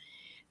charged.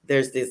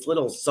 There's this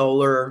little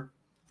solar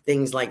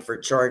things like for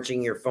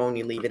charging your phone.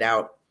 You leave it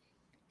out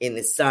in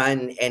the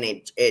sun and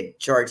it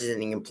charges,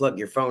 and you can plug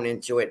your phone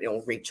into it.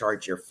 It'll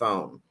recharge your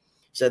phone.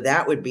 So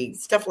that would be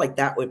stuff like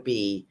that would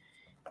be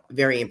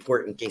very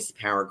important in case the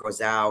power goes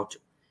out.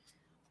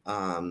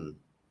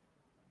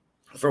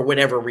 For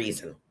whatever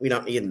reason,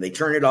 they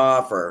turn it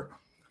off, or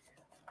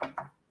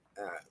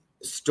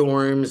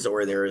storms,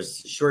 or there's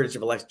shortage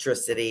of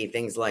electricity,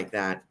 things like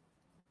that.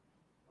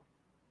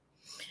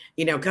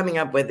 Coming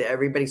up with,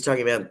 everybody's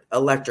talking about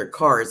electric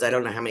cars. I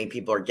don't know how many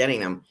people are getting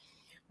them,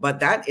 but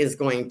that is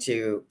going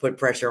to put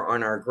pressure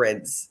on our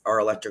grids, our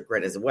electric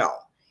grid as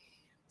well.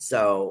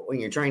 So when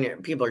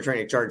people are trying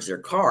to charge their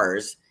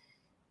cars,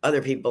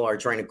 other people are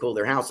trying to cool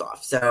their house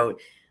off. So,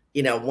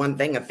 one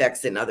thing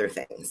affects another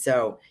thing.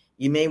 So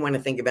you may want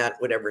to think about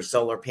whatever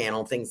solar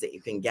panel things that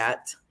you can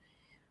get.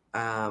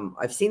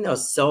 I've seen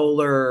those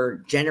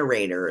solar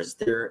generators.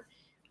 They're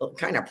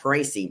kind of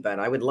pricey, but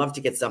I would love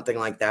to get something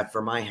like that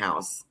for my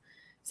house,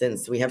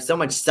 since we have so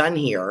much sun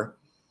here,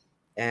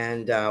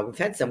 and we've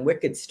had some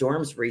wicked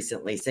storms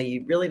recently. So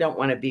you really don't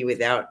want to be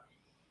without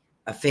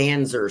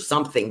fans or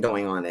something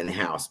going on in the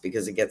house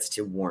because it gets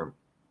too warm.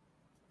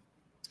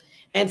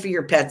 And for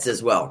your pets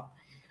as well.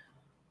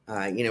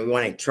 We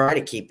want to try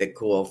to keep it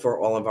cool for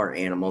all of our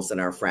animals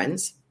and our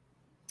friends,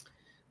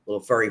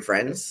 little furry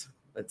friends.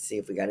 Let's see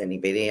if we got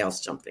anybody else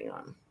jumping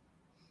on.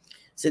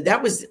 So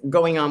that was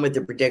going on with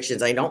the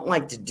predictions. I don't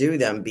like to do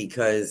them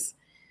because,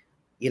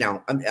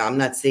 I'm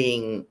not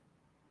seeing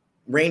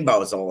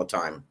rainbows all the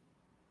time.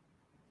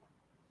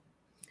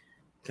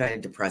 Kind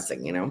of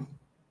depressing,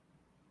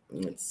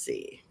 Let's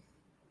see.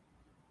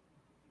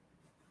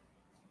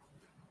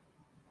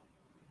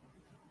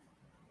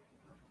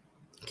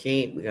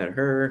 Kate, we got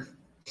her.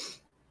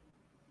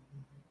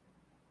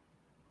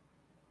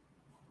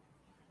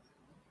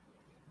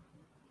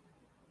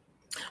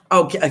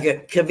 Oh,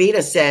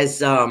 Kavita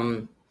says,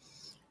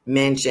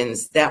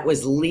 mentions that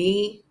was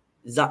Lee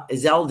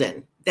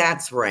Zeldin.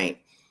 That's right.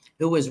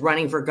 Who was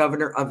running for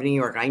governor of New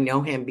York. I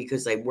know him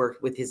because I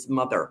worked with his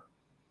mother.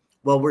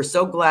 Well, we're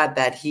so glad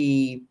that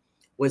he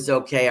was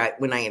okay.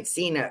 When I had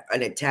seen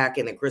an attack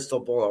in the crystal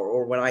ball,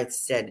 or what I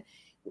said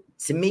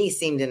to me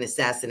seemed an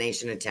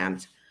assassination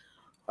attempt.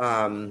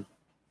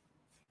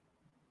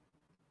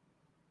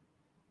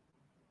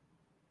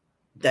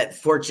 That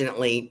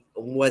fortunately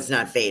was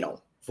not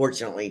fatal.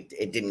 Fortunately,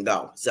 it didn't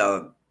go.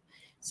 So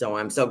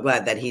I'm so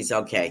glad that he's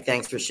okay.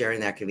 Thanks for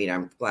sharing that, Kavita.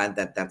 I'm glad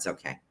that that's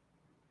okay.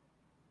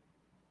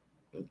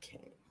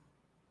 Okay.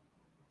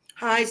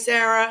 Hi,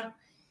 Sarah.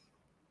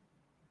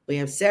 We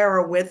have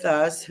Sarah with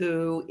us,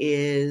 who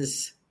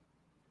is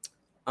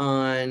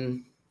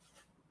on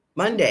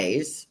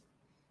Mondays,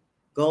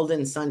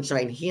 Golden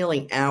Sunshine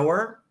Healing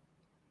Hour.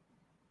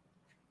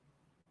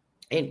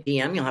 8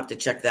 p.m. You'll have to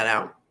check that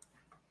out.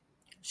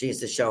 She's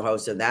the show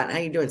host of that. How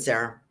you doing,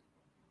 Sarah?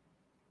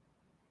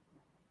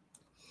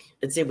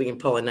 Let's see if we can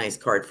pull a nice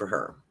card for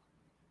her.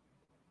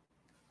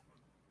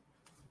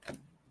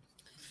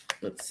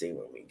 Let's see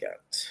what we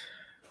got.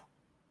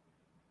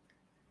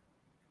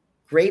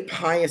 Grape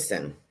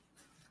hyacinth.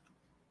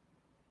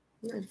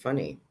 Isn't that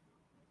funny?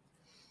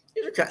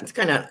 It's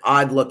kind of an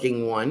odd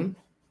looking one,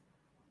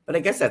 but I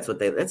guess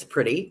that's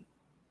pretty.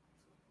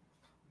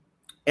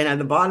 And at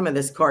the bottom of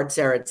this card,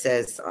 Sarah, it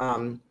says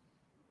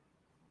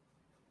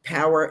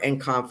power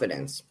and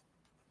confidence.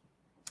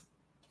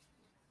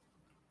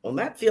 Well,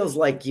 that feels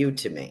like you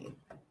to me.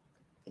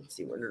 Let's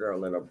see, where did our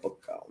little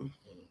book go?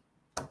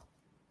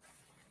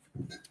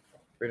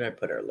 Where did I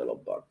put our little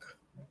book?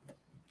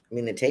 I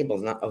mean, the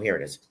table's not, oh, here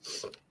it is.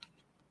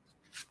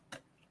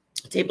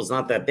 The table's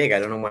not that big. I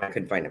don't know why I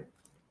couldn't find it.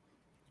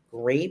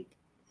 Grape.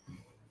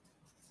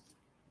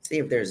 See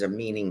if there's a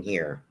meaning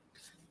here.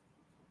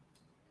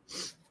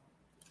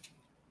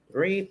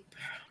 Grape.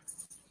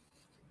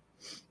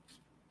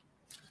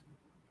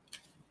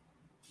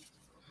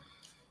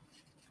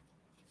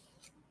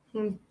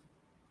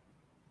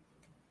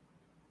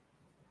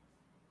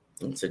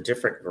 It's a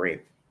different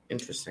grape.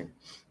 Interesting.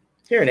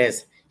 Here it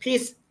is.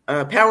 Peace,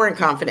 power, and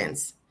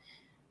confidence.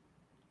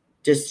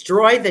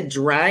 Destroy the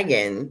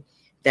dragon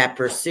that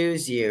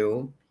pursues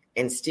you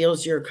and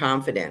steals your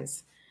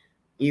confidence.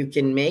 You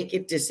can make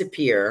it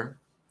disappear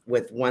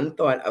with one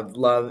thought of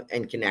love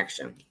and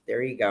connection.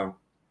 There you go.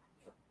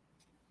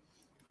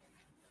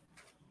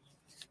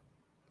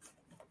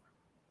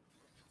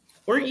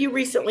 Weren't you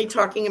recently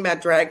talking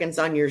about dragons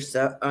on your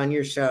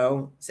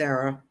show,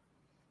 Sarah?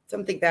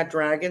 Something about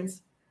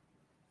dragons?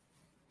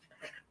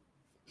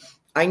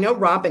 I know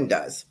Robin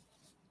does.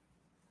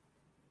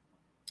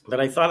 But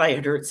I thought I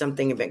had heard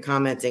something about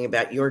commenting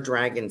about your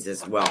dragons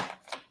as well.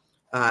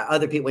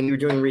 Other people, when you were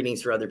doing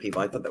readings for other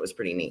people, I thought that was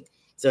pretty neat.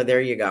 So there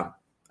you go.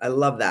 I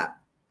love that.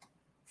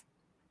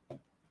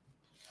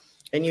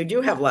 And you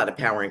do have a lot of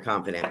power and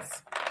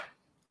confidence.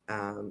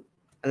 And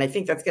I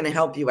think that's going to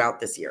help you out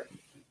this year.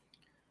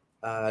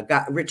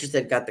 Richard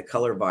said, got the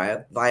color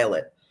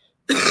violet.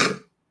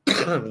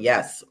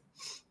 Yes.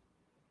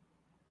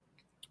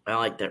 I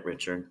like that,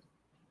 Richard.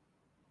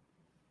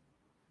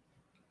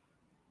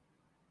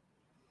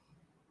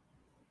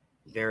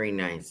 Very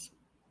nice.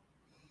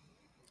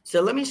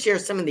 So let me share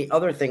some of the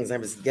other things I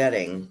was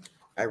getting.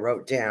 I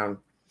wrote down.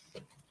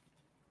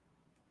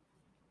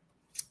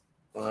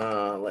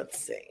 Let's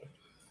see.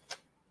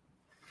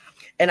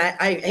 And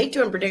I hate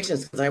doing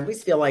predictions because I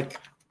always feel like,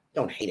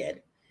 don't hate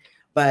it,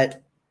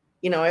 but,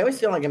 you know, I always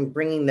feel like I'm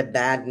bringing the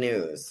bad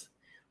news.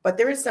 But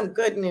there is some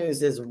good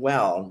news as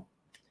well.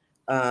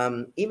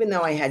 Even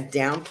though I had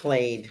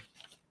downplayed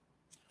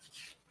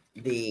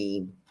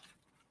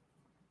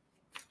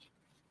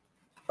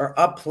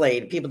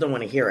upplayed, people don't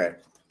want to hear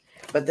it.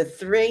 But the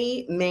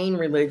three main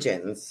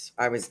religions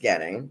I was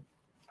getting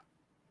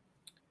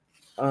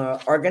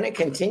are going to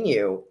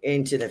continue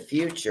into the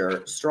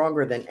future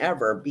stronger than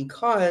ever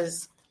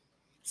because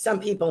some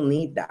people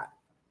need that.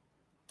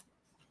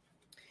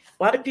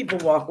 A lot of people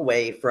walk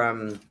away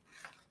from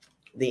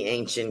the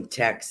ancient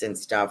texts and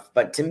stuff,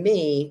 but to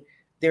me,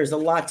 there's a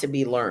lot to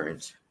be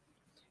learned.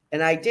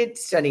 And I did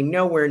study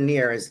nowhere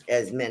near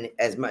as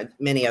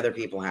many other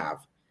people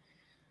have,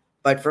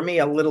 but for me,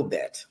 a little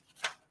bit.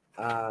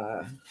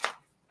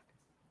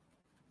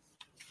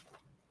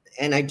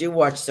 And I do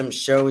watch some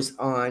shows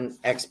on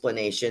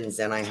explanations,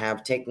 and I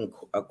have taken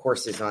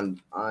courses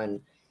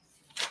on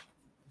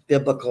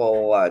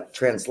biblical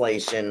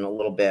translation a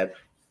little bit.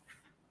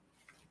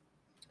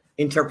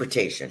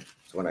 Interpretation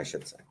is what I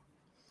should say.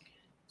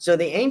 So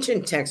the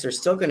ancient texts are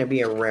still going to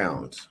be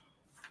around.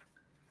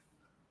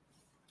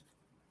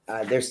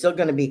 They're still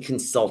going to be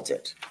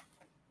consulted.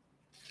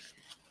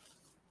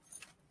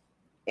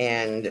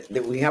 And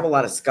we have a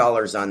lot of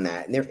scholars on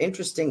that, and they're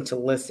interesting to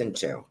listen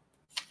to.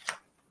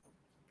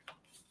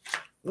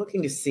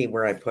 Looking to see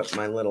where I put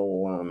my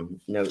little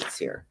notes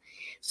here.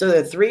 So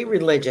the three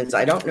religions,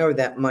 I don't know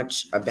that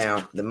much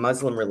about the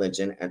Muslim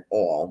religion at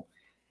all.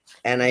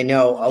 And I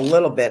know a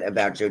little bit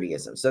about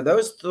Judaism. So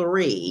those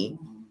three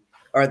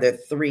are the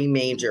three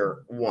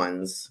major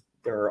ones.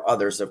 There are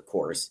others, of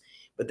course,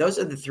 but those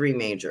are the three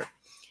major.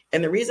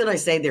 And the reason I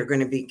say they're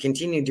going to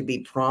continue to be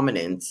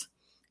prominent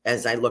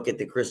as I look at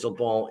the crystal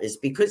ball is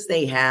because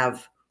they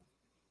have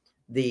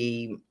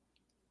the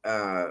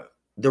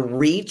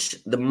reach,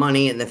 the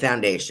money, and the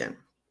foundation.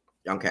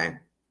 Okay.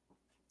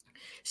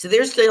 So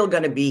they're still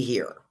going to be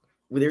here.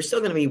 They're still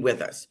going to be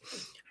with us.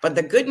 But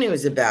the good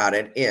news about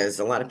it is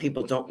a lot of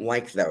people don't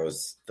like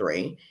those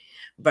three.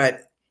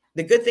 But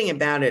the good thing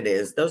about it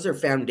is those are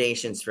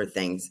foundations for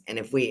things. And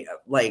if we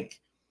like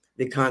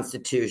the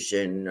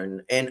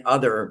Constitution and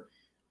other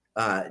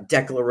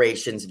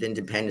declarations of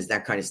independence,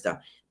 that kind of stuff,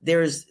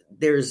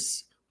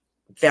 there's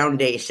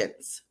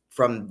foundations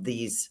from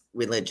these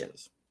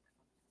religions.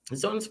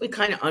 So once we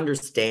kind of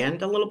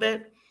understand a little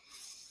bit,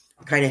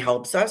 it kind of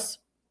helps us.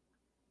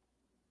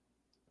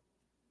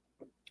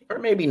 Or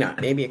maybe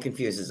not. Maybe it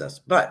confuses us.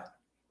 But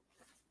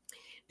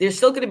they're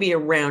still going to be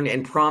around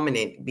and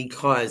prominent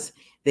because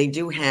they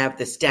do have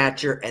the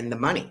stature and the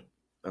money.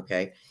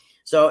 Okay.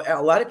 So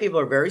a lot of people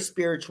are very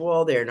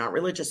spiritual. They're not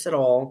religious at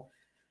all.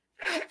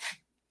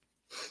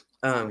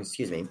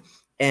 Excuse me.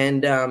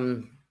 And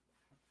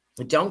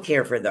don't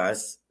care for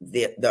those.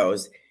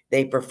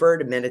 They prefer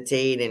to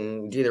meditate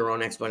and do their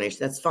own explanation.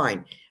 That's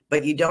fine.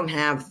 But you don't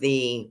have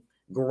the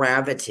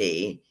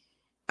gravity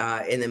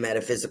in the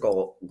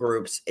metaphysical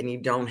groups, and you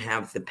don't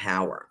have the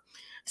power.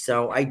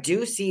 So I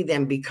do see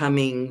them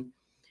becoming,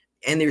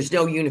 and there's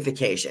no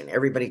unification.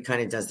 Everybody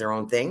kind of does their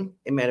own thing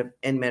in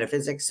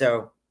metaphysics.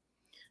 So,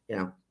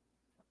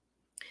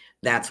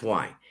 that's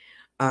why.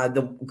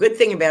 The good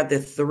thing about the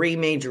three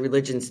major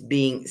religions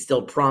being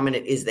still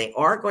prominent is they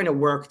are going to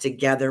work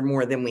together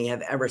more than we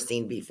have ever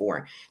seen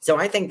before. So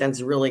I think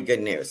that's really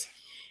good news.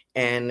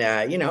 And,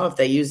 if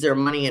they use their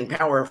money and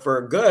power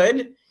for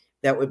good,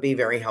 that would be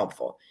very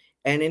helpful.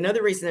 And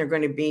another reason they're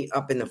going to be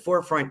up in the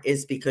forefront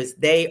is because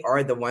they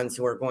are the ones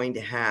who are going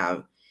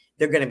to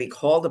they're going to be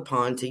called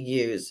upon to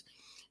use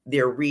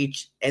their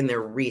reach and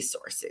their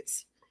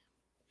resources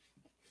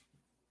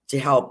to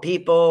help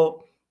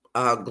people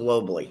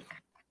globally.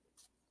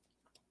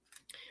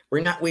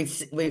 We've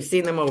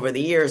seen them over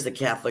the years. The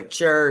Catholic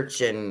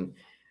Church, and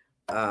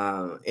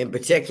in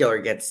particular,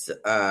 gets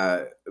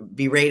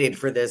berated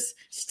for this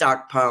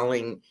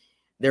stockpiling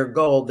their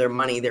gold, their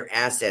money, their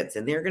assets,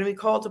 and they're going to be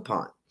called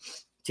upon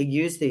to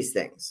use these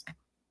things.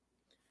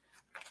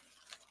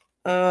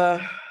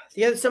 Some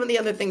of the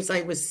other things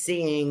I was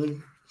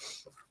seeing,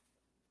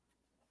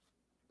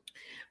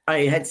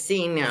 I had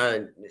seen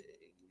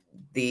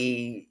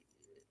the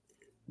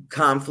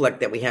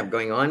conflict that we have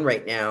going on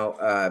right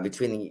now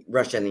between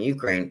Russia and the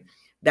Ukraine,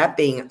 that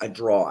being a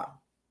draw.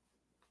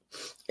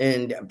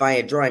 And by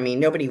a draw, I mean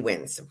nobody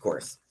wins, of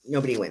course.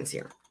 Nobody wins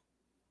here.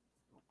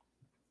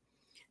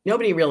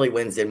 Nobody really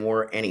wins in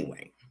war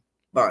anyway.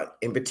 But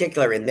in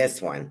particular in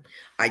this one,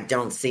 I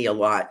don't see a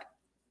lot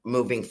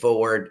moving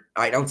forward.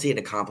 I don't see it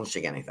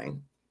accomplishing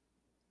anything.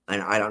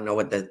 And I don't know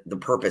what the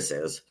purpose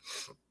is.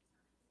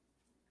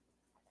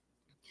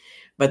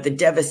 But the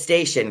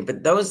devastation,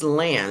 but those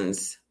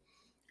lands,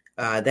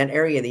 that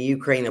area of the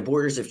Ukraine, the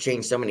borders have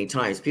changed so many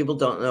times. People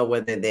don't know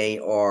whether they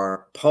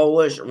are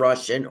Polish,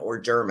 Russian, or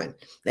German.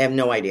 They have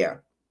no idea.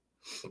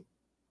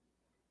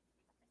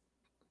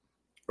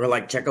 Or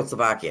like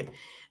Czechoslovakia.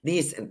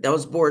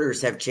 Those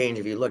borders have changed.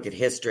 If you look at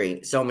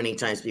history, so many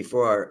times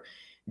before,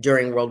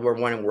 during World War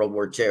I and World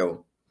War II,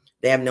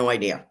 they have no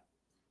idea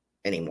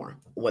anymore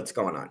what's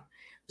going on.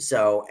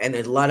 So, and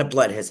a lot of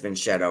blood has been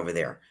shed over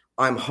there.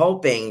 I'm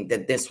hoping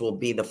that this will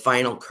be the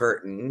final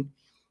curtain,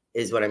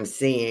 is what I'm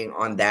seeing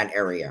on that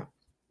area.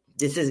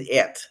 This is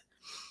it.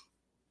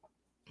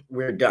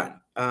 We're done.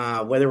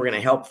 Whether we're going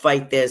to help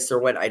fight this or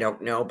what, I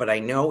don't know, but I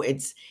know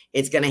it's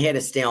going to hit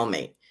a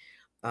stalemate.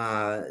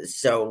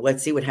 So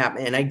let's see what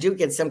happens. And I do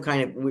get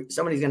somebody's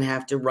going to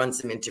have to run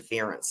some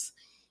interference,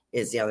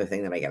 is the other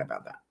thing that I get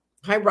about that.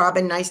 Hi,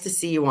 Robin. Nice to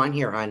see you on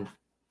here, hon.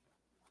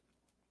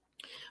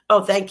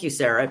 Oh, thank you,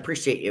 Sarah. I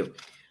appreciate you.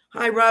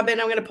 Hi, Robin.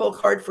 I'm going to pull a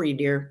card for you,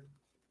 dear.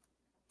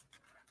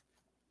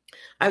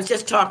 I was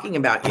just talking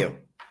about you.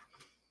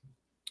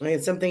 I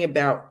had something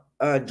about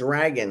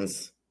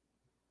dragons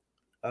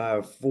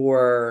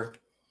for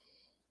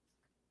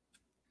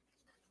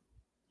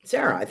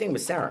Sarah. I think it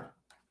was Sarah.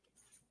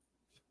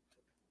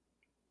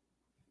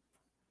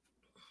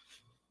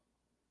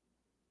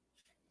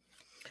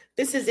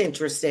 This is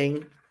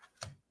interesting.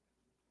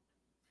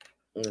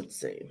 Let's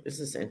see. This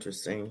is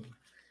interesting.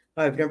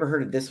 I've never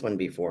heard of this one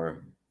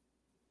before.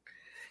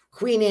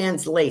 Queen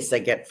Anne's lace I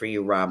get for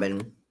you,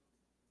 Robin.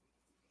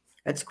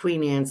 That's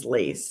Queen Anne's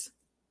lace.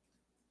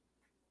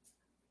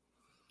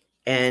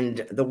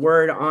 And the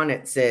word on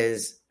it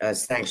says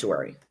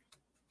sanctuary.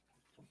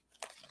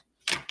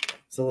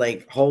 So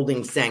like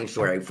holding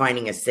sanctuary,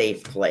 finding a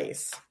safe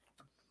place.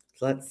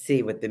 So let's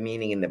see what the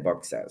meaning in the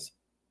book says.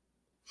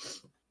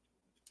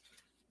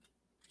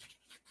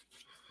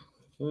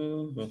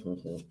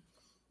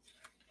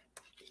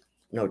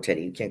 No,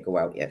 Teddy, you can't go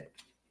out yet.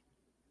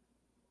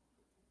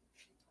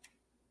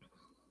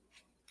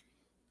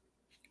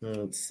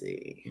 Let's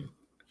see.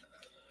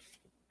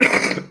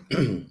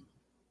 I'm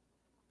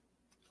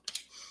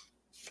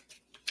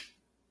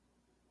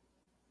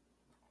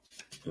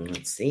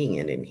not seeing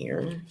it in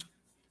here.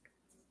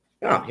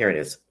 Oh, here it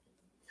is.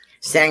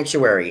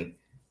 Sanctuary.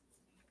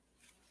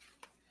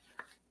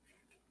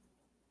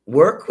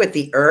 Work with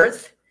the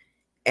earth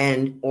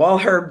and all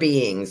her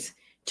beings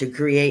to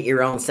create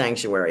your own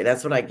sanctuary.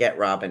 That's what I get,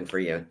 Robin, for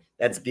you.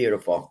 That's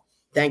beautiful.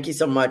 Thank you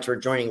so much for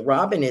joining.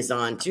 Robin is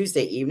on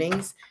Tuesday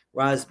evenings.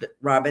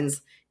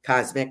 Robin's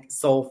Cosmic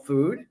Soul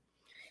Food.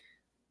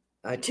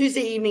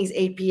 Tuesday evenings,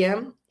 8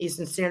 p.m.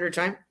 Eastern Standard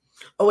Time.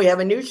 Oh, we have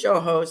a new show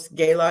host,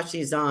 Gayla.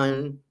 She's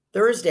on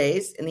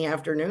Thursdays in the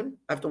afternoon.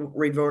 I have to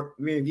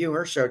review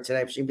her show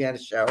today if she had a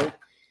show.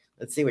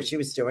 Let's see what she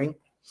was doing.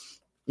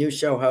 New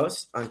show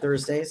host on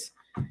Thursdays.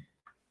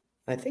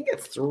 I think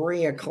it's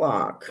 3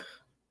 o'clock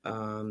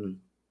on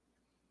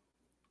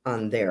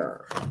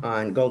there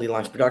on Goldie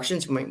Launch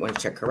Productions. You might want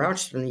to check her out.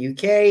 She's from the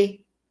UK.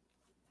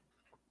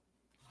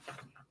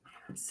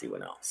 Let's see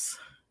what else.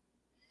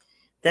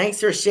 Thanks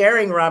for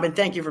sharing, Robin.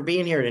 Thank you for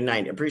being here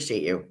tonight.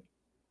 Appreciate you.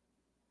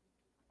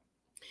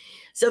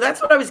 So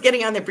that's what I was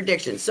getting on the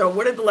predictions. So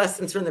what are the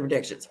lessons from the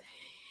predictions?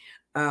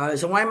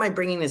 So why am I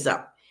bringing this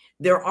up?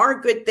 There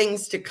are good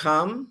things to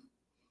come,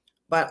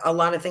 but a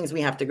lot of things we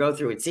have to go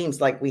through. It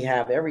seems like we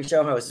have every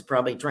show host is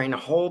probably trying to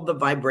hold the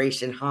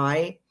vibration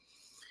high.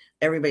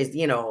 Everybody's,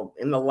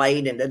 in the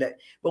light,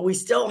 but we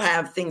still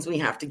have things we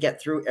have to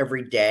get through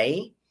every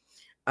day,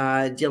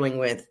 dealing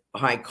with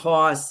high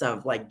costs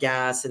of like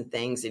gas and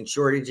things and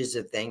shortages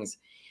of things.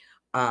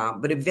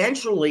 But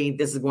eventually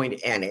this is going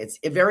to end. It's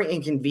very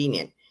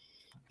inconvenient.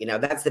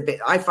 That's the bit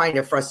I find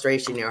a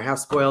frustration, how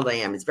spoiled I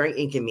am. It's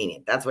very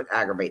inconvenient. That's what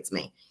aggravates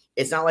me.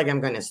 It's not like I'm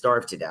going to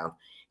starve to death,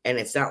 and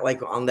it's not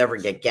like I'll never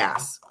get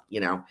gas,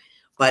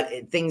 but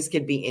things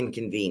could be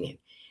inconvenient,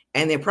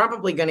 and they're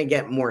probably going to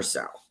get more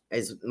so,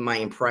 is my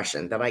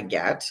impression that I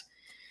get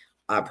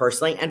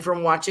personally, and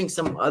from watching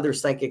some other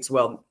psychics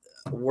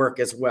work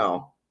as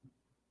well.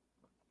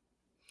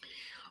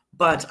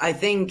 But I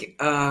think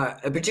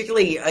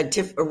particularly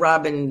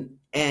Robin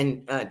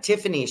and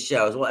Tiffany's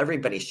shows,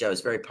 everybody's show is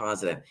very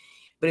positive.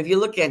 But if you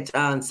look at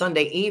on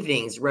Sunday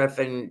evenings, Rev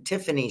and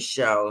Tiffany's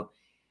show,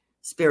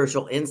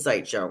 Spiritual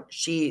Insight Show,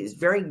 she is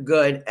very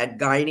good at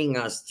guiding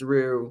us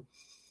through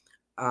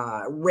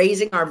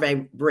raising our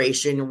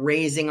vibration,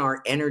 raising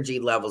our energy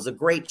levels. A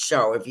great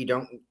show.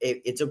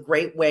 It's a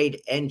great way to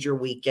end your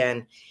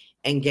weekend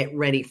and get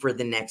ready for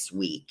the next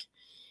week.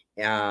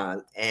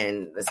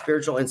 And the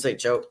Spiritual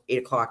Insight Show,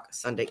 8:00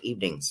 Sunday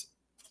evenings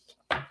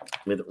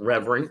with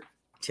Reverend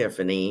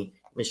Tiffany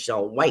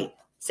Michelle White,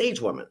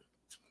 Sage Woman.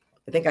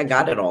 I think I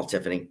got it all,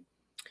 Tiffany.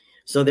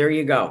 So there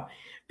you go.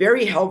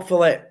 Very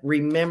helpful at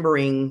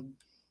remembering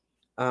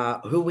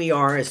who we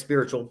are as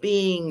spiritual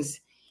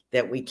beings,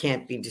 that we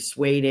can't be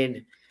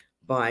dissuaded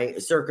by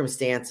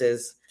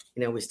circumstances.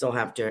 We still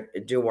have to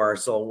do our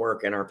soul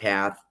work and our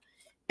path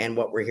and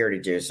what we're here to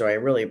do. So I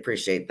really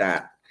appreciate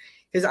that,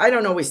 because I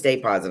don't always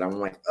stay positive. I'm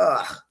like,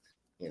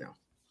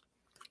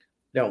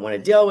 don't want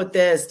to deal with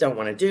this, don't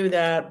want to do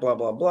that, blah,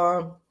 blah,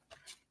 blah.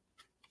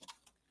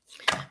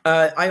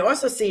 I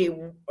also see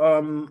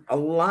a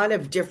lot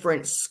of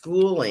different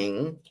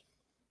schooling.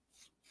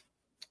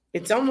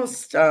 It's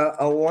almost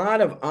a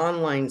lot of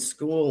online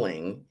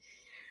schooling,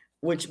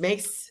 which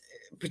makes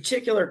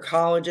particular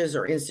colleges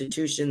or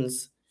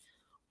institutions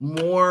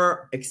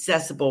more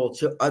accessible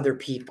to other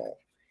people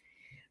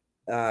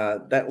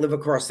that live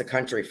across the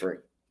country,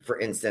 for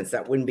instance,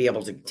 that wouldn't be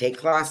able to take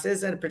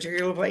classes at a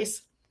particular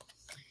place.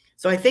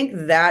 So I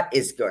think that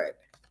is good.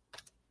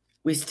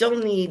 We still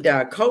need,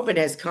 COVID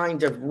has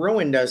kind of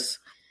ruined us,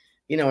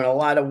 in a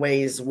lot of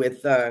ways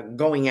with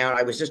going out.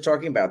 I was just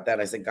talking about that.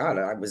 I said, God,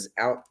 I was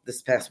out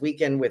this past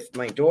weekend with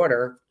my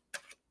daughter.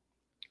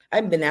 I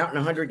haven't been out in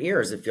 100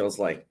 years, it feels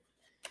like.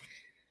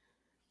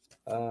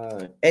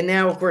 And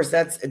now, of course,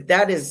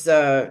 that is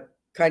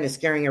kind of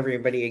scaring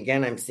everybody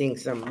again. I'm seeing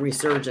some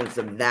resurgence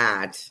of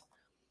that.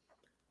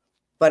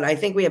 But I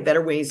think we have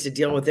better ways to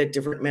deal with it,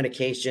 different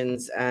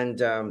medications,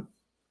 and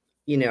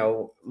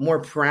more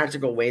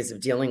practical ways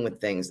of dealing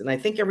with things. And I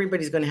think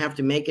everybody's going to have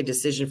to make a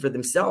decision for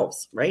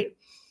themselves, right?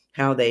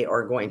 How they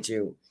are going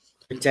to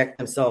protect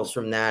themselves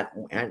from that,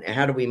 and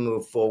how do we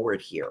move forward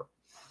here?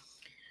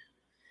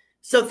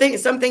 So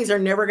some things are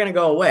never going to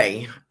go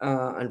away,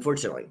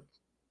 unfortunately.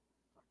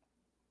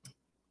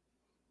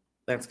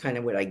 That's kind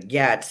of what I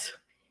get.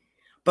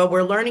 But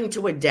we're learning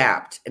to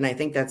adapt, and I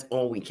think that's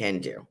all we can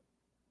do.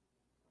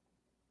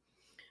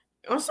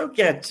 Also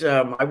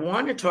I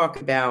want to talk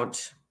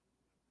about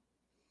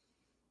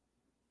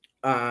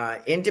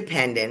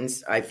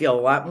independence. I feel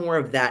a lot more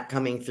of that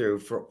coming through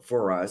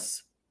for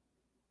us.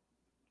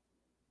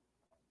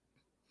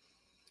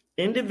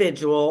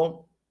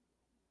 Individual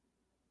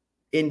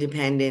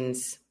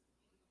independence,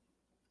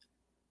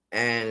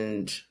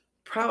 and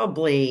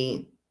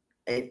probably,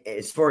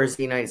 as far as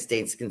the United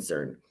States is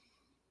concerned,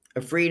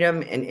 a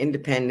freedom and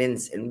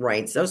independence and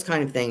rights, those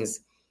kind of things.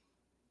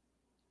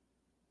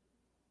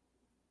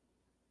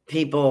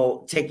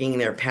 People taking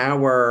their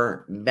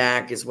power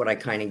back is what I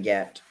kind of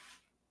get.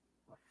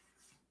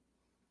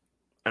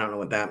 I don't know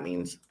what that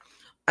means.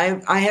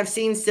 I have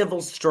seen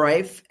civil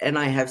strife, and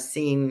I have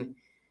seen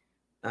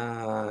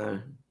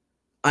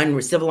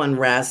civil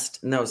unrest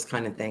and those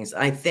kind of things.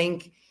 I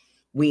think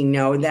we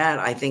know that.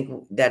 I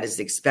think that is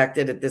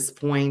expected at this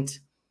point.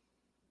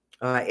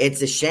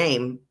 It's a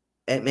shame.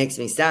 It makes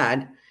me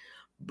sad,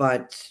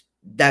 but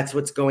that's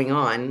what's going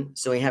on.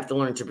 So we have to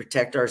learn to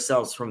protect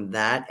ourselves from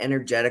that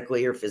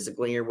energetically or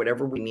physically or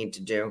whatever we need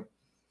to do.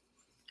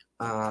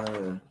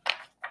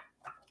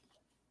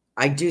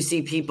 I do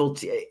see people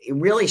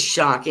really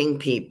shocking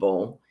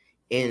people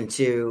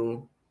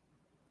into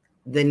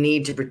the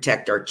need to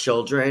protect our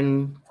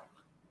children,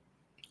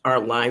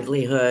 our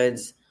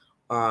livelihoods,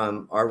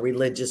 our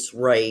religious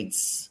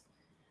rights,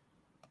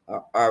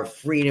 our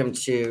freedom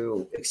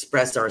to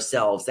express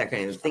ourselves, that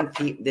kind of thing. I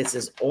think this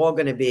is all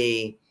going to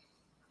be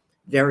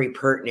very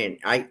pertinent.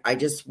 I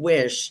just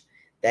wish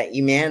that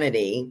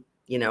humanity,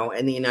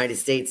 in the United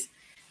States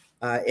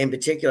in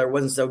particular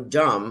wasn't so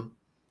dumb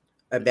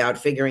about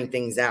figuring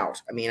things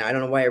out. I mean, I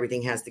don't know why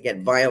everything has to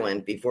get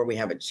violent before we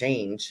have a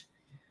change,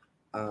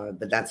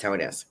 but that's how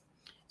it is.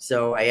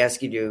 So I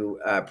ask you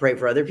to pray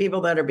for other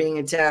people that are being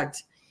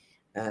attacked.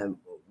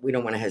 We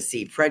don't want to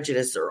see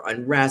prejudice or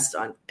unrest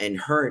and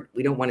hurt.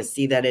 We don't want to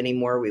see that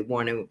anymore. We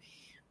want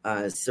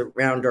to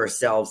surround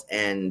ourselves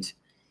and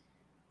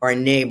our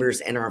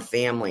neighbors and our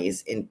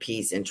families in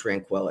peace and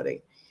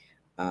tranquility.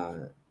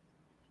 But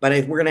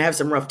we're going to have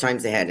some rough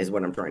times ahead is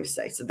what I'm trying to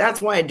say. So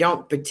that's why I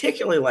don't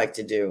particularly like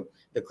to do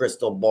the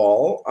crystal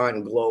ball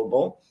on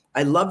global.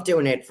 I love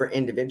doing it for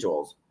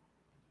individuals.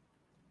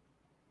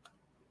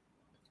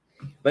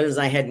 But as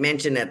I had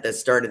mentioned at the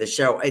start of the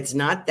show, it's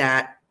not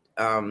that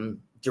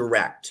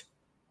direct.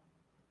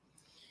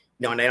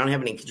 No, and I don't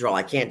have any control.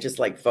 I can't just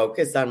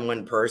focus on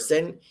one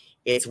person.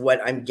 It's what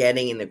I'm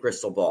getting in the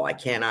crystal ball. I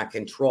cannot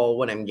control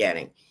what I'm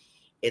getting.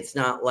 It's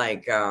not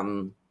like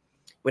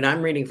when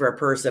I'm reading for a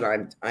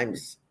person, I'm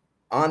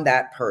on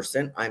that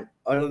person. I'm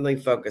utterly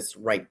focused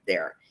right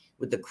there.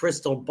 With the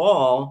crystal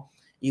ball,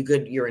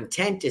 your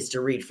intent is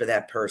to read for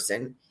that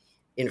person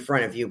in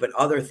front of you, but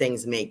other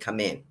things may come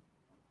in.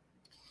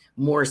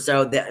 More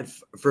so that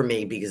for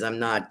me, because I'm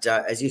not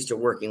as used to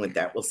working with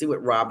that. We'll see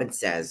what Robin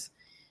says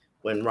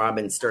when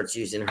Robin starts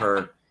using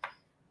her.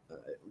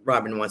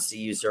 Robin wants to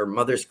use her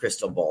mother's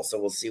crystal ball, so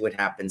we'll see what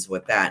happens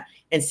with that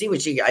and see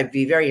what I'd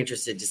be very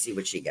interested to see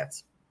what she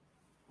gets.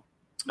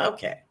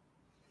 Okay.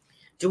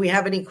 Do we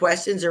have any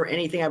questions or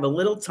anything? I have a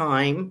little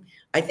time.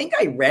 I think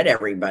I read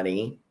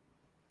everybody.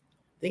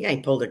 I think I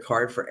pulled a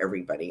card for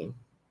everybody.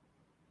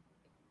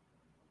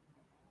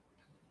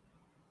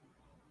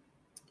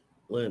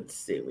 Let's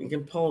see. We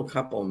can pull a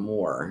couple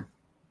more.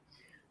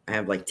 I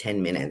have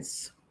 10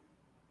 minutes.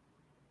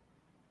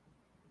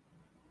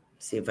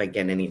 See if I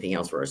get anything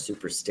else for our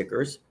super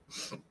stickers.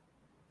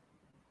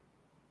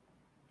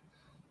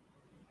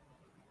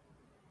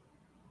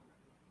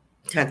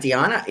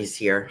 Tatiana is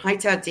here. Hi,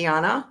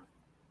 Tatiana.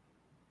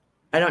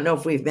 I don't know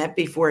if we've met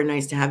before.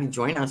 Nice to have you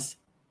join us.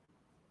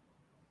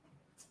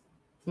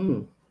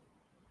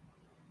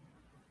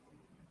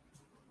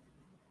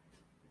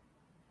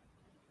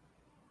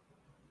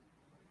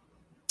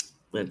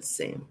 Let's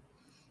see.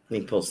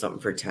 Let me pull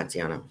something for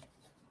Tatiana.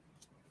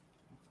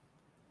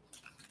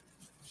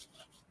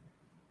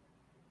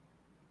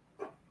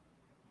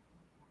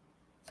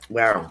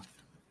 Wow.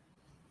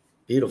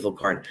 Beautiful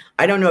card.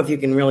 I don't know if you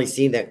can really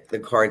see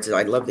the cards.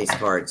 I love these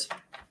cards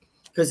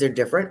because they're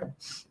different.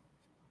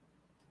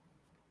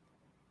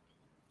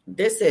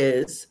 This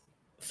is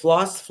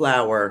Floss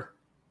Flower,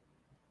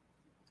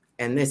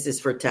 and this is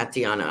for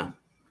Tatiana.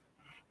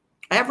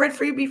 I have read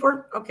for you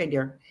before? Okay,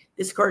 dear.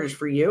 This card is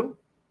for you.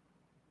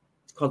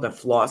 It's called the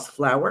Floss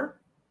Flower.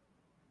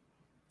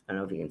 I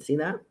don't know if you can see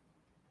that.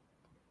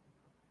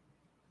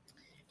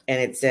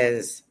 And it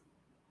says,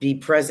 be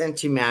present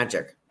to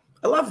magic.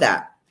 I love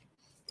that.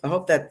 I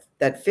hope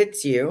that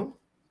fits you.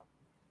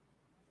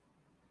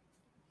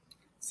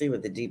 See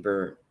what the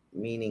deeper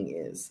meaning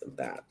is of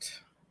that.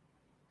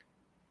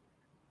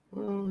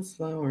 Oh,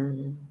 flower.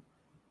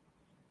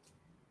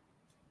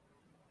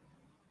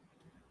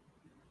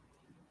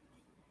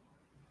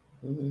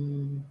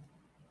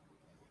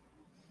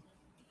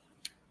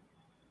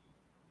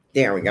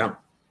 There we go.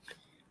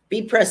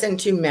 Be present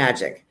to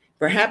magic.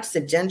 Perhaps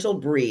the gentle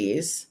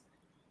breeze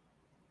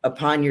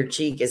upon your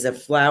cheek is a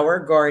flower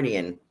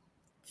guardian,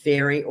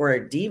 fairy, or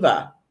a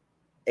diva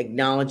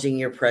acknowledging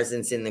your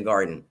presence in the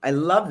garden. I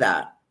love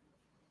that.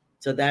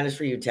 So that is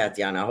for you,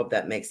 Tatiana. I hope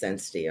that makes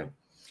sense to you.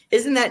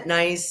 Isn't that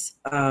nice?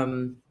 I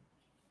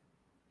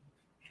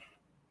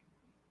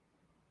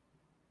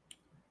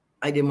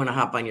didn't want to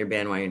hop on your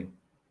bandwagon.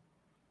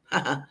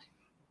 I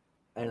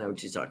don't know what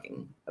she's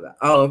talking about.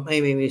 Oh,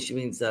 maybe she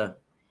means,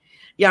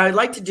 yeah, I'd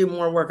like to do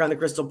more work on the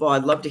crystal ball.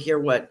 I'd love to hear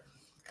what,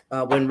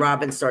 when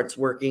Robin starts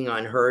working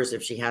on hers,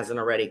 if she hasn't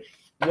already,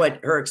 what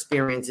her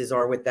experiences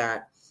are with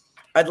that.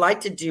 I'd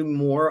like to do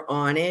more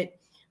on it.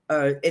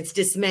 It's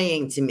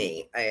dismaying to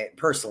me,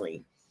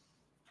 personally,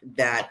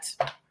 that,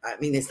 I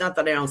mean, it's not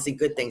that I don't see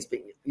good things, but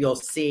you'll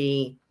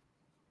see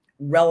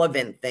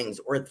relevant things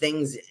or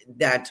things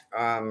that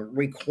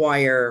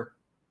require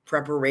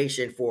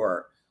preparation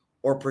for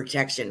or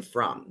protection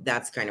from.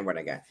 That's kind of what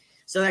I got.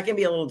 So that can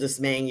be a little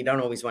dismaying. You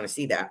don't always want to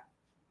see that.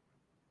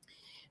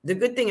 The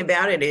good thing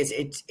about it is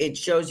it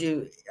shows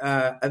you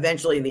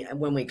eventually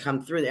when we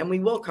come through, and we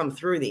will come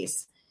through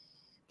these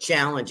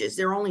challenges.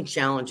 They're only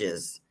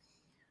challenges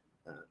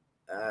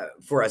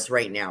for us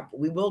right now, but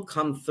we will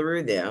come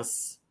through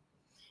this,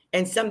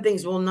 and some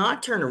things will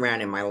not turn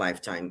around in my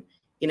lifetime,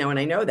 and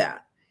I know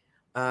that.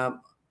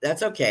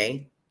 That's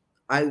okay.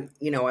 I'd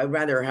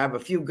rather have a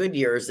few good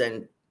years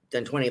than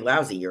 20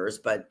 lousy years,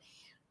 but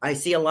I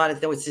see a lot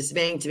of what's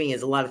dismaying to me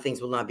is a lot of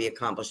things will not be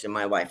accomplished in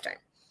my lifetime.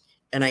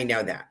 And I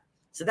know that.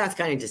 So that's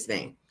kind of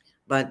dismaying,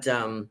 but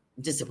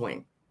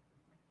disappointing.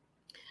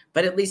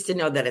 But at least to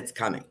know that it's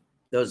coming.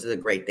 Those are the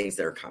great things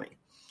that are coming.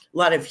 A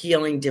lot of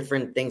healing,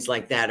 different things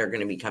like that are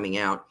going to be coming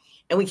out.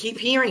 And we keep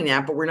hearing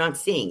that, but we're not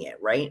seeing it,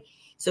 right?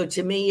 So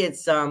to me,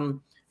 it's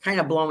kind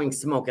of blowing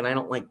smoke, and I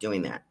don't like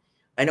doing that.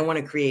 I don't want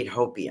to create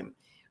hopium.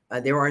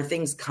 There are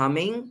things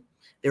coming.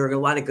 There are a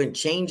lot of good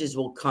changes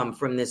will come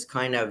from this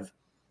kind of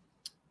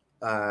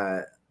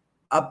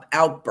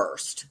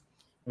outburst,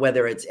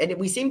 whether it's, and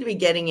we seem to be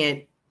getting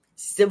it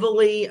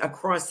civilly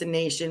across the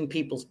nation,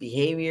 people's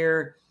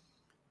behavior,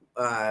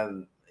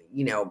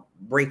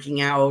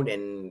 breaking out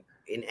and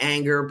in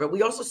anger, but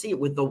we also see it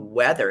with the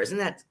weather. Isn't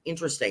that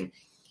interesting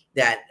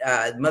that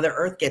Mother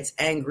Earth gets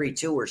angry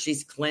too, or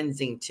she's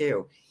cleansing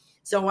too?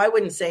 So I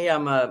wouldn't say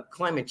I'm a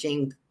climate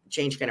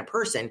change kind of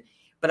person,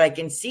 but I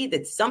can see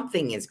that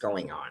something is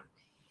going on.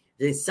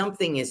 That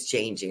something is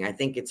changing. I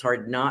think it's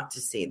hard not to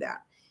see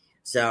that.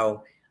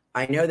 So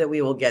I know that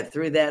we will get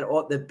through that.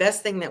 The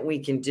best thing that we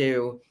can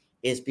do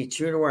is be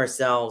true to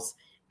ourselves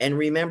and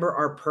remember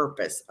our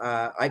purpose.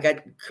 I got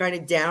kind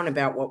of down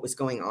about what was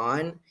going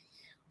on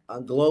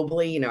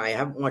globally. I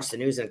haven't watched the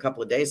news in a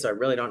couple of days, so I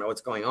really don't know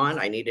what's going on.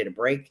 I needed a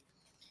break.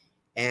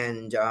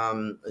 And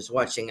was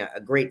watching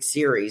a great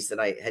series that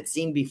I had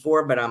seen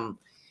before, but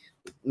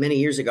many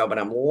years ago, but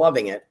I'm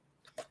loving it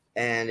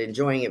and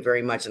enjoying it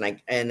very much.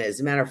 And as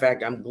a matter of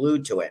fact, I'm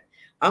glued to it.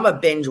 I'm a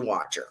binge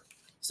watcher.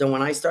 So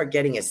when I start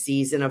getting a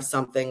season of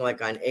something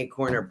like on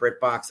Acorn or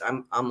BritBox,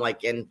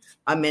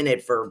 I'm in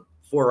it for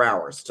 4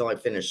 hours till I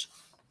finish,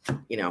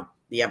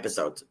 the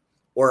episodes,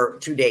 or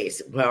 2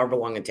 days, however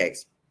long it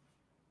takes.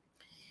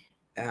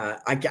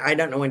 I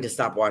don't know when to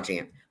stop watching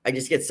it. I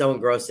just get so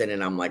engrossed in it,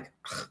 and I'm like,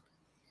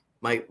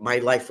 my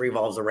life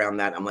revolves around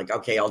that. I'm like,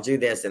 okay, I'll do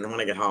this, and then when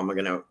I get home, I'm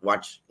gonna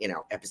watch,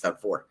 episode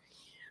 4.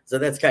 So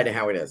that's kind of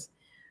how it is.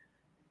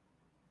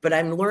 But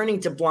I'm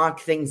learning to block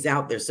things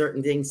out. There's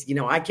certain things,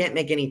 I can't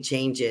make any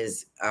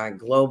changes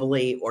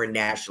globally or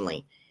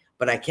nationally,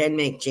 but I can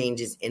make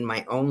changes in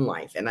my own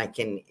life. And I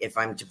can, if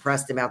I'm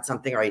depressed about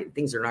something or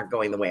things are not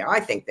going the way I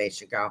think they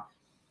should go,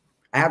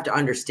 I have to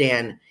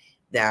understand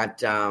that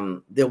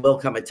there will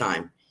come a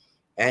time,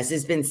 as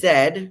has been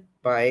said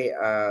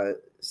by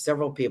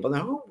several people.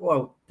 Now, who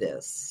wrote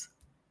this?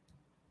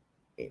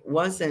 It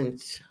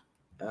wasn't,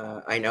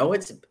 I know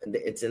it's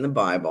in the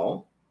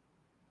Bible.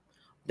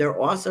 There are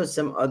also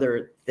some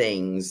other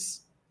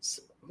things.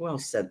 Who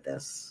else said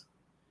this?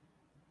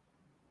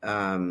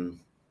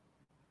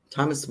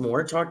 Thomas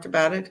More talked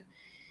about it.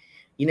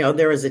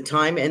 There is a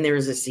time and there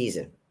is a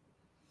season.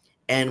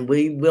 And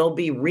we will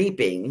be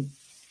reaping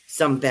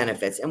some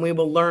benefits, and we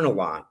will learn a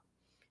lot.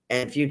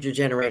 And future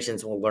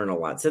generations will learn a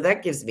lot. So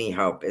that gives me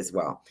hope as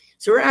well.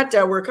 So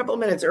we're a couple of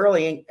minutes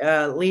early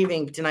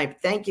leaving tonight.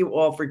 Thank you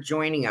all for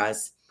joining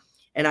us.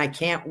 And I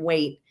can't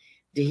wait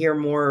to hear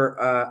more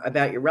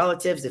about your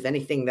relatives, if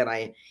anything that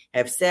I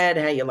have said,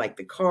 how you like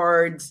the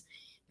cards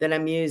that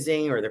I'm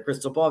using or the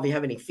crystal ball. If you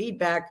have any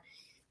feedback,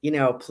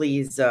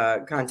 please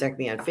contact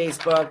me on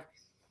Facebook.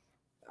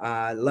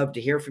 I'd love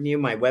to hear from you.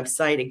 My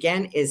website,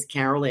 again, is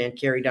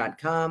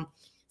carolancarey.com.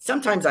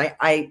 Sometimes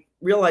I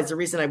realized the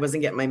reason I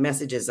wasn't getting my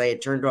messages, I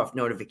had turned off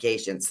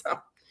notifications.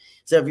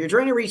 So if you're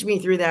trying to reach me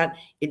through that,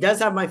 it does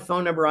have my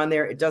phone number on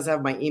there. It does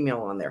have my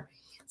email on there.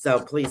 So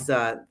please,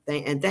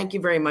 thank you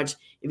very much.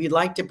 If you'd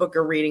like to book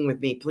a reading with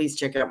me, please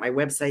check out my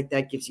website.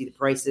 That gives you the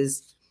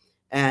prices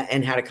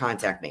and how to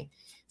contact me.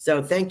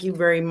 So thank you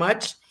very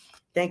much.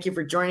 Thank you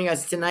for joining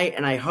us tonight,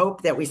 and I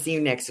hope that we see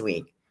you next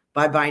week.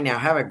 Bye-bye now.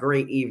 Have a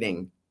great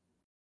evening.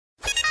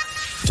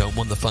 Don't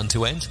want the fun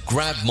to end?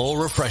 Grab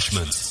more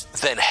refreshments.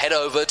 Then head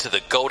over to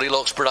the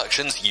Goldilocks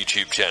Productions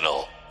YouTube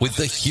channel. With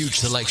the huge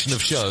selection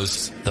of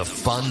shows, the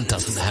fun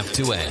doesn't have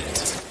to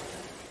end.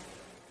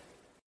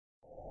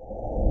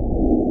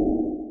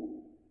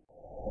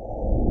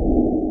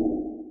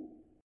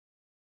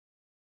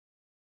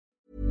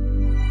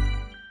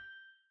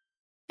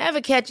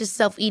 Ever catch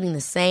yourself eating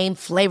the same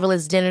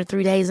flavorless dinner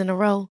 3 days in a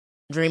row?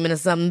 Dreaming of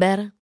something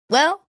better?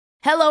 Well,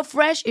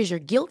 HelloFresh is your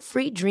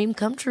guilt-free dream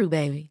come true,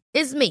 baby.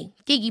 It's me,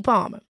 Keke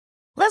Palmer.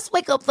 Let's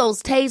wake up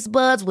those taste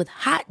buds with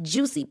hot,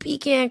 juicy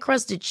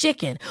pecan-crusted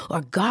chicken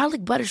or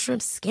garlic butter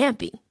shrimp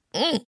scampi.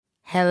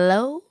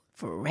 Hello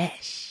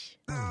Fresh.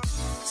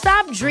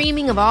 Stop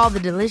dreaming of all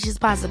the delicious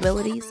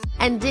possibilities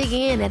and dig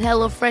in at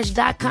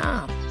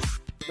HelloFresh.com.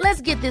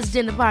 Let's get this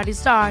dinner party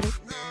started.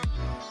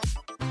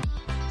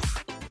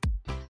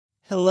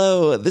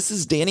 Hello, this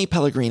is Danny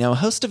Pellegrino,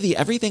 host of the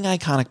Everything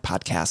Iconic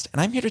podcast,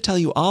 and I'm here to tell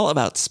you all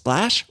about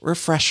Splash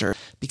Refresher,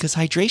 because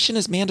hydration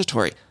is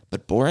mandatory,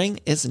 but boring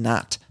is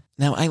not.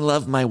 Now, I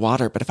love my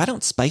water, but if I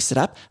don't spice it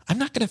up, I'm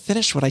not going to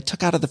finish what I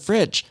took out of the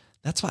fridge.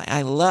 That's why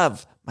I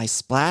love my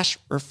Splash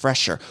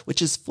Refresher, which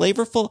is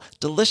flavorful,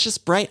 delicious,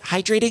 bright,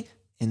 hydrating,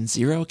 and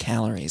 0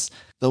 calories.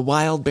 The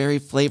wild berry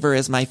flavor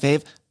is my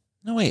fave.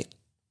 No, wait,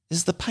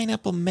 is the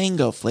pineapple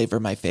mango flavor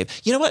my fave?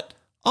 You know what?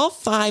 All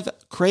 5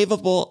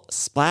 craveable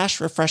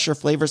Splash Refresher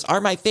flavors are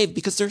my fave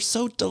because they're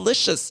so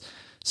delicious.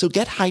 So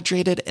get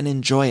hydrated and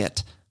enjoy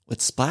it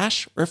with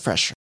Splash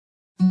Refresher.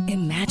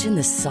 Imagine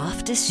the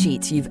softest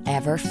sheets you've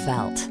ever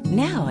felt.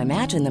 Now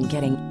imagine them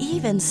getting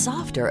even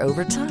softer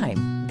over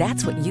time.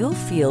 That's what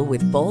you'll feel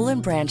with Boll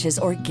 & Branch's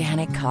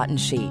organic cotton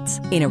sheets.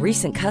 In a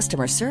recent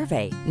customer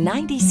survey,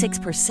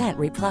 96%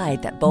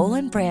 replied that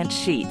Boll & Branch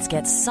sheets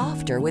get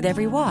softer with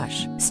every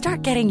wash.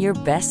 Start getting your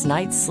best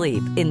night's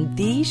sleep in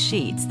these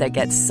sheets that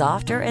get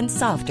softer and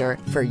softer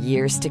for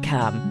years to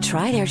come.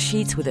 Try their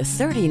sheets with a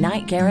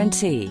 30-night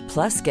guarantee.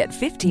 Plus, get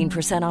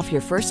 15% off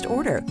your first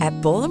order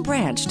at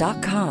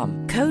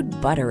bollandbranch.com. Code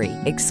BUTTERY.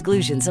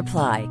 Exclusions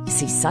apply.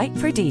 See site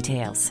for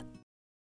details.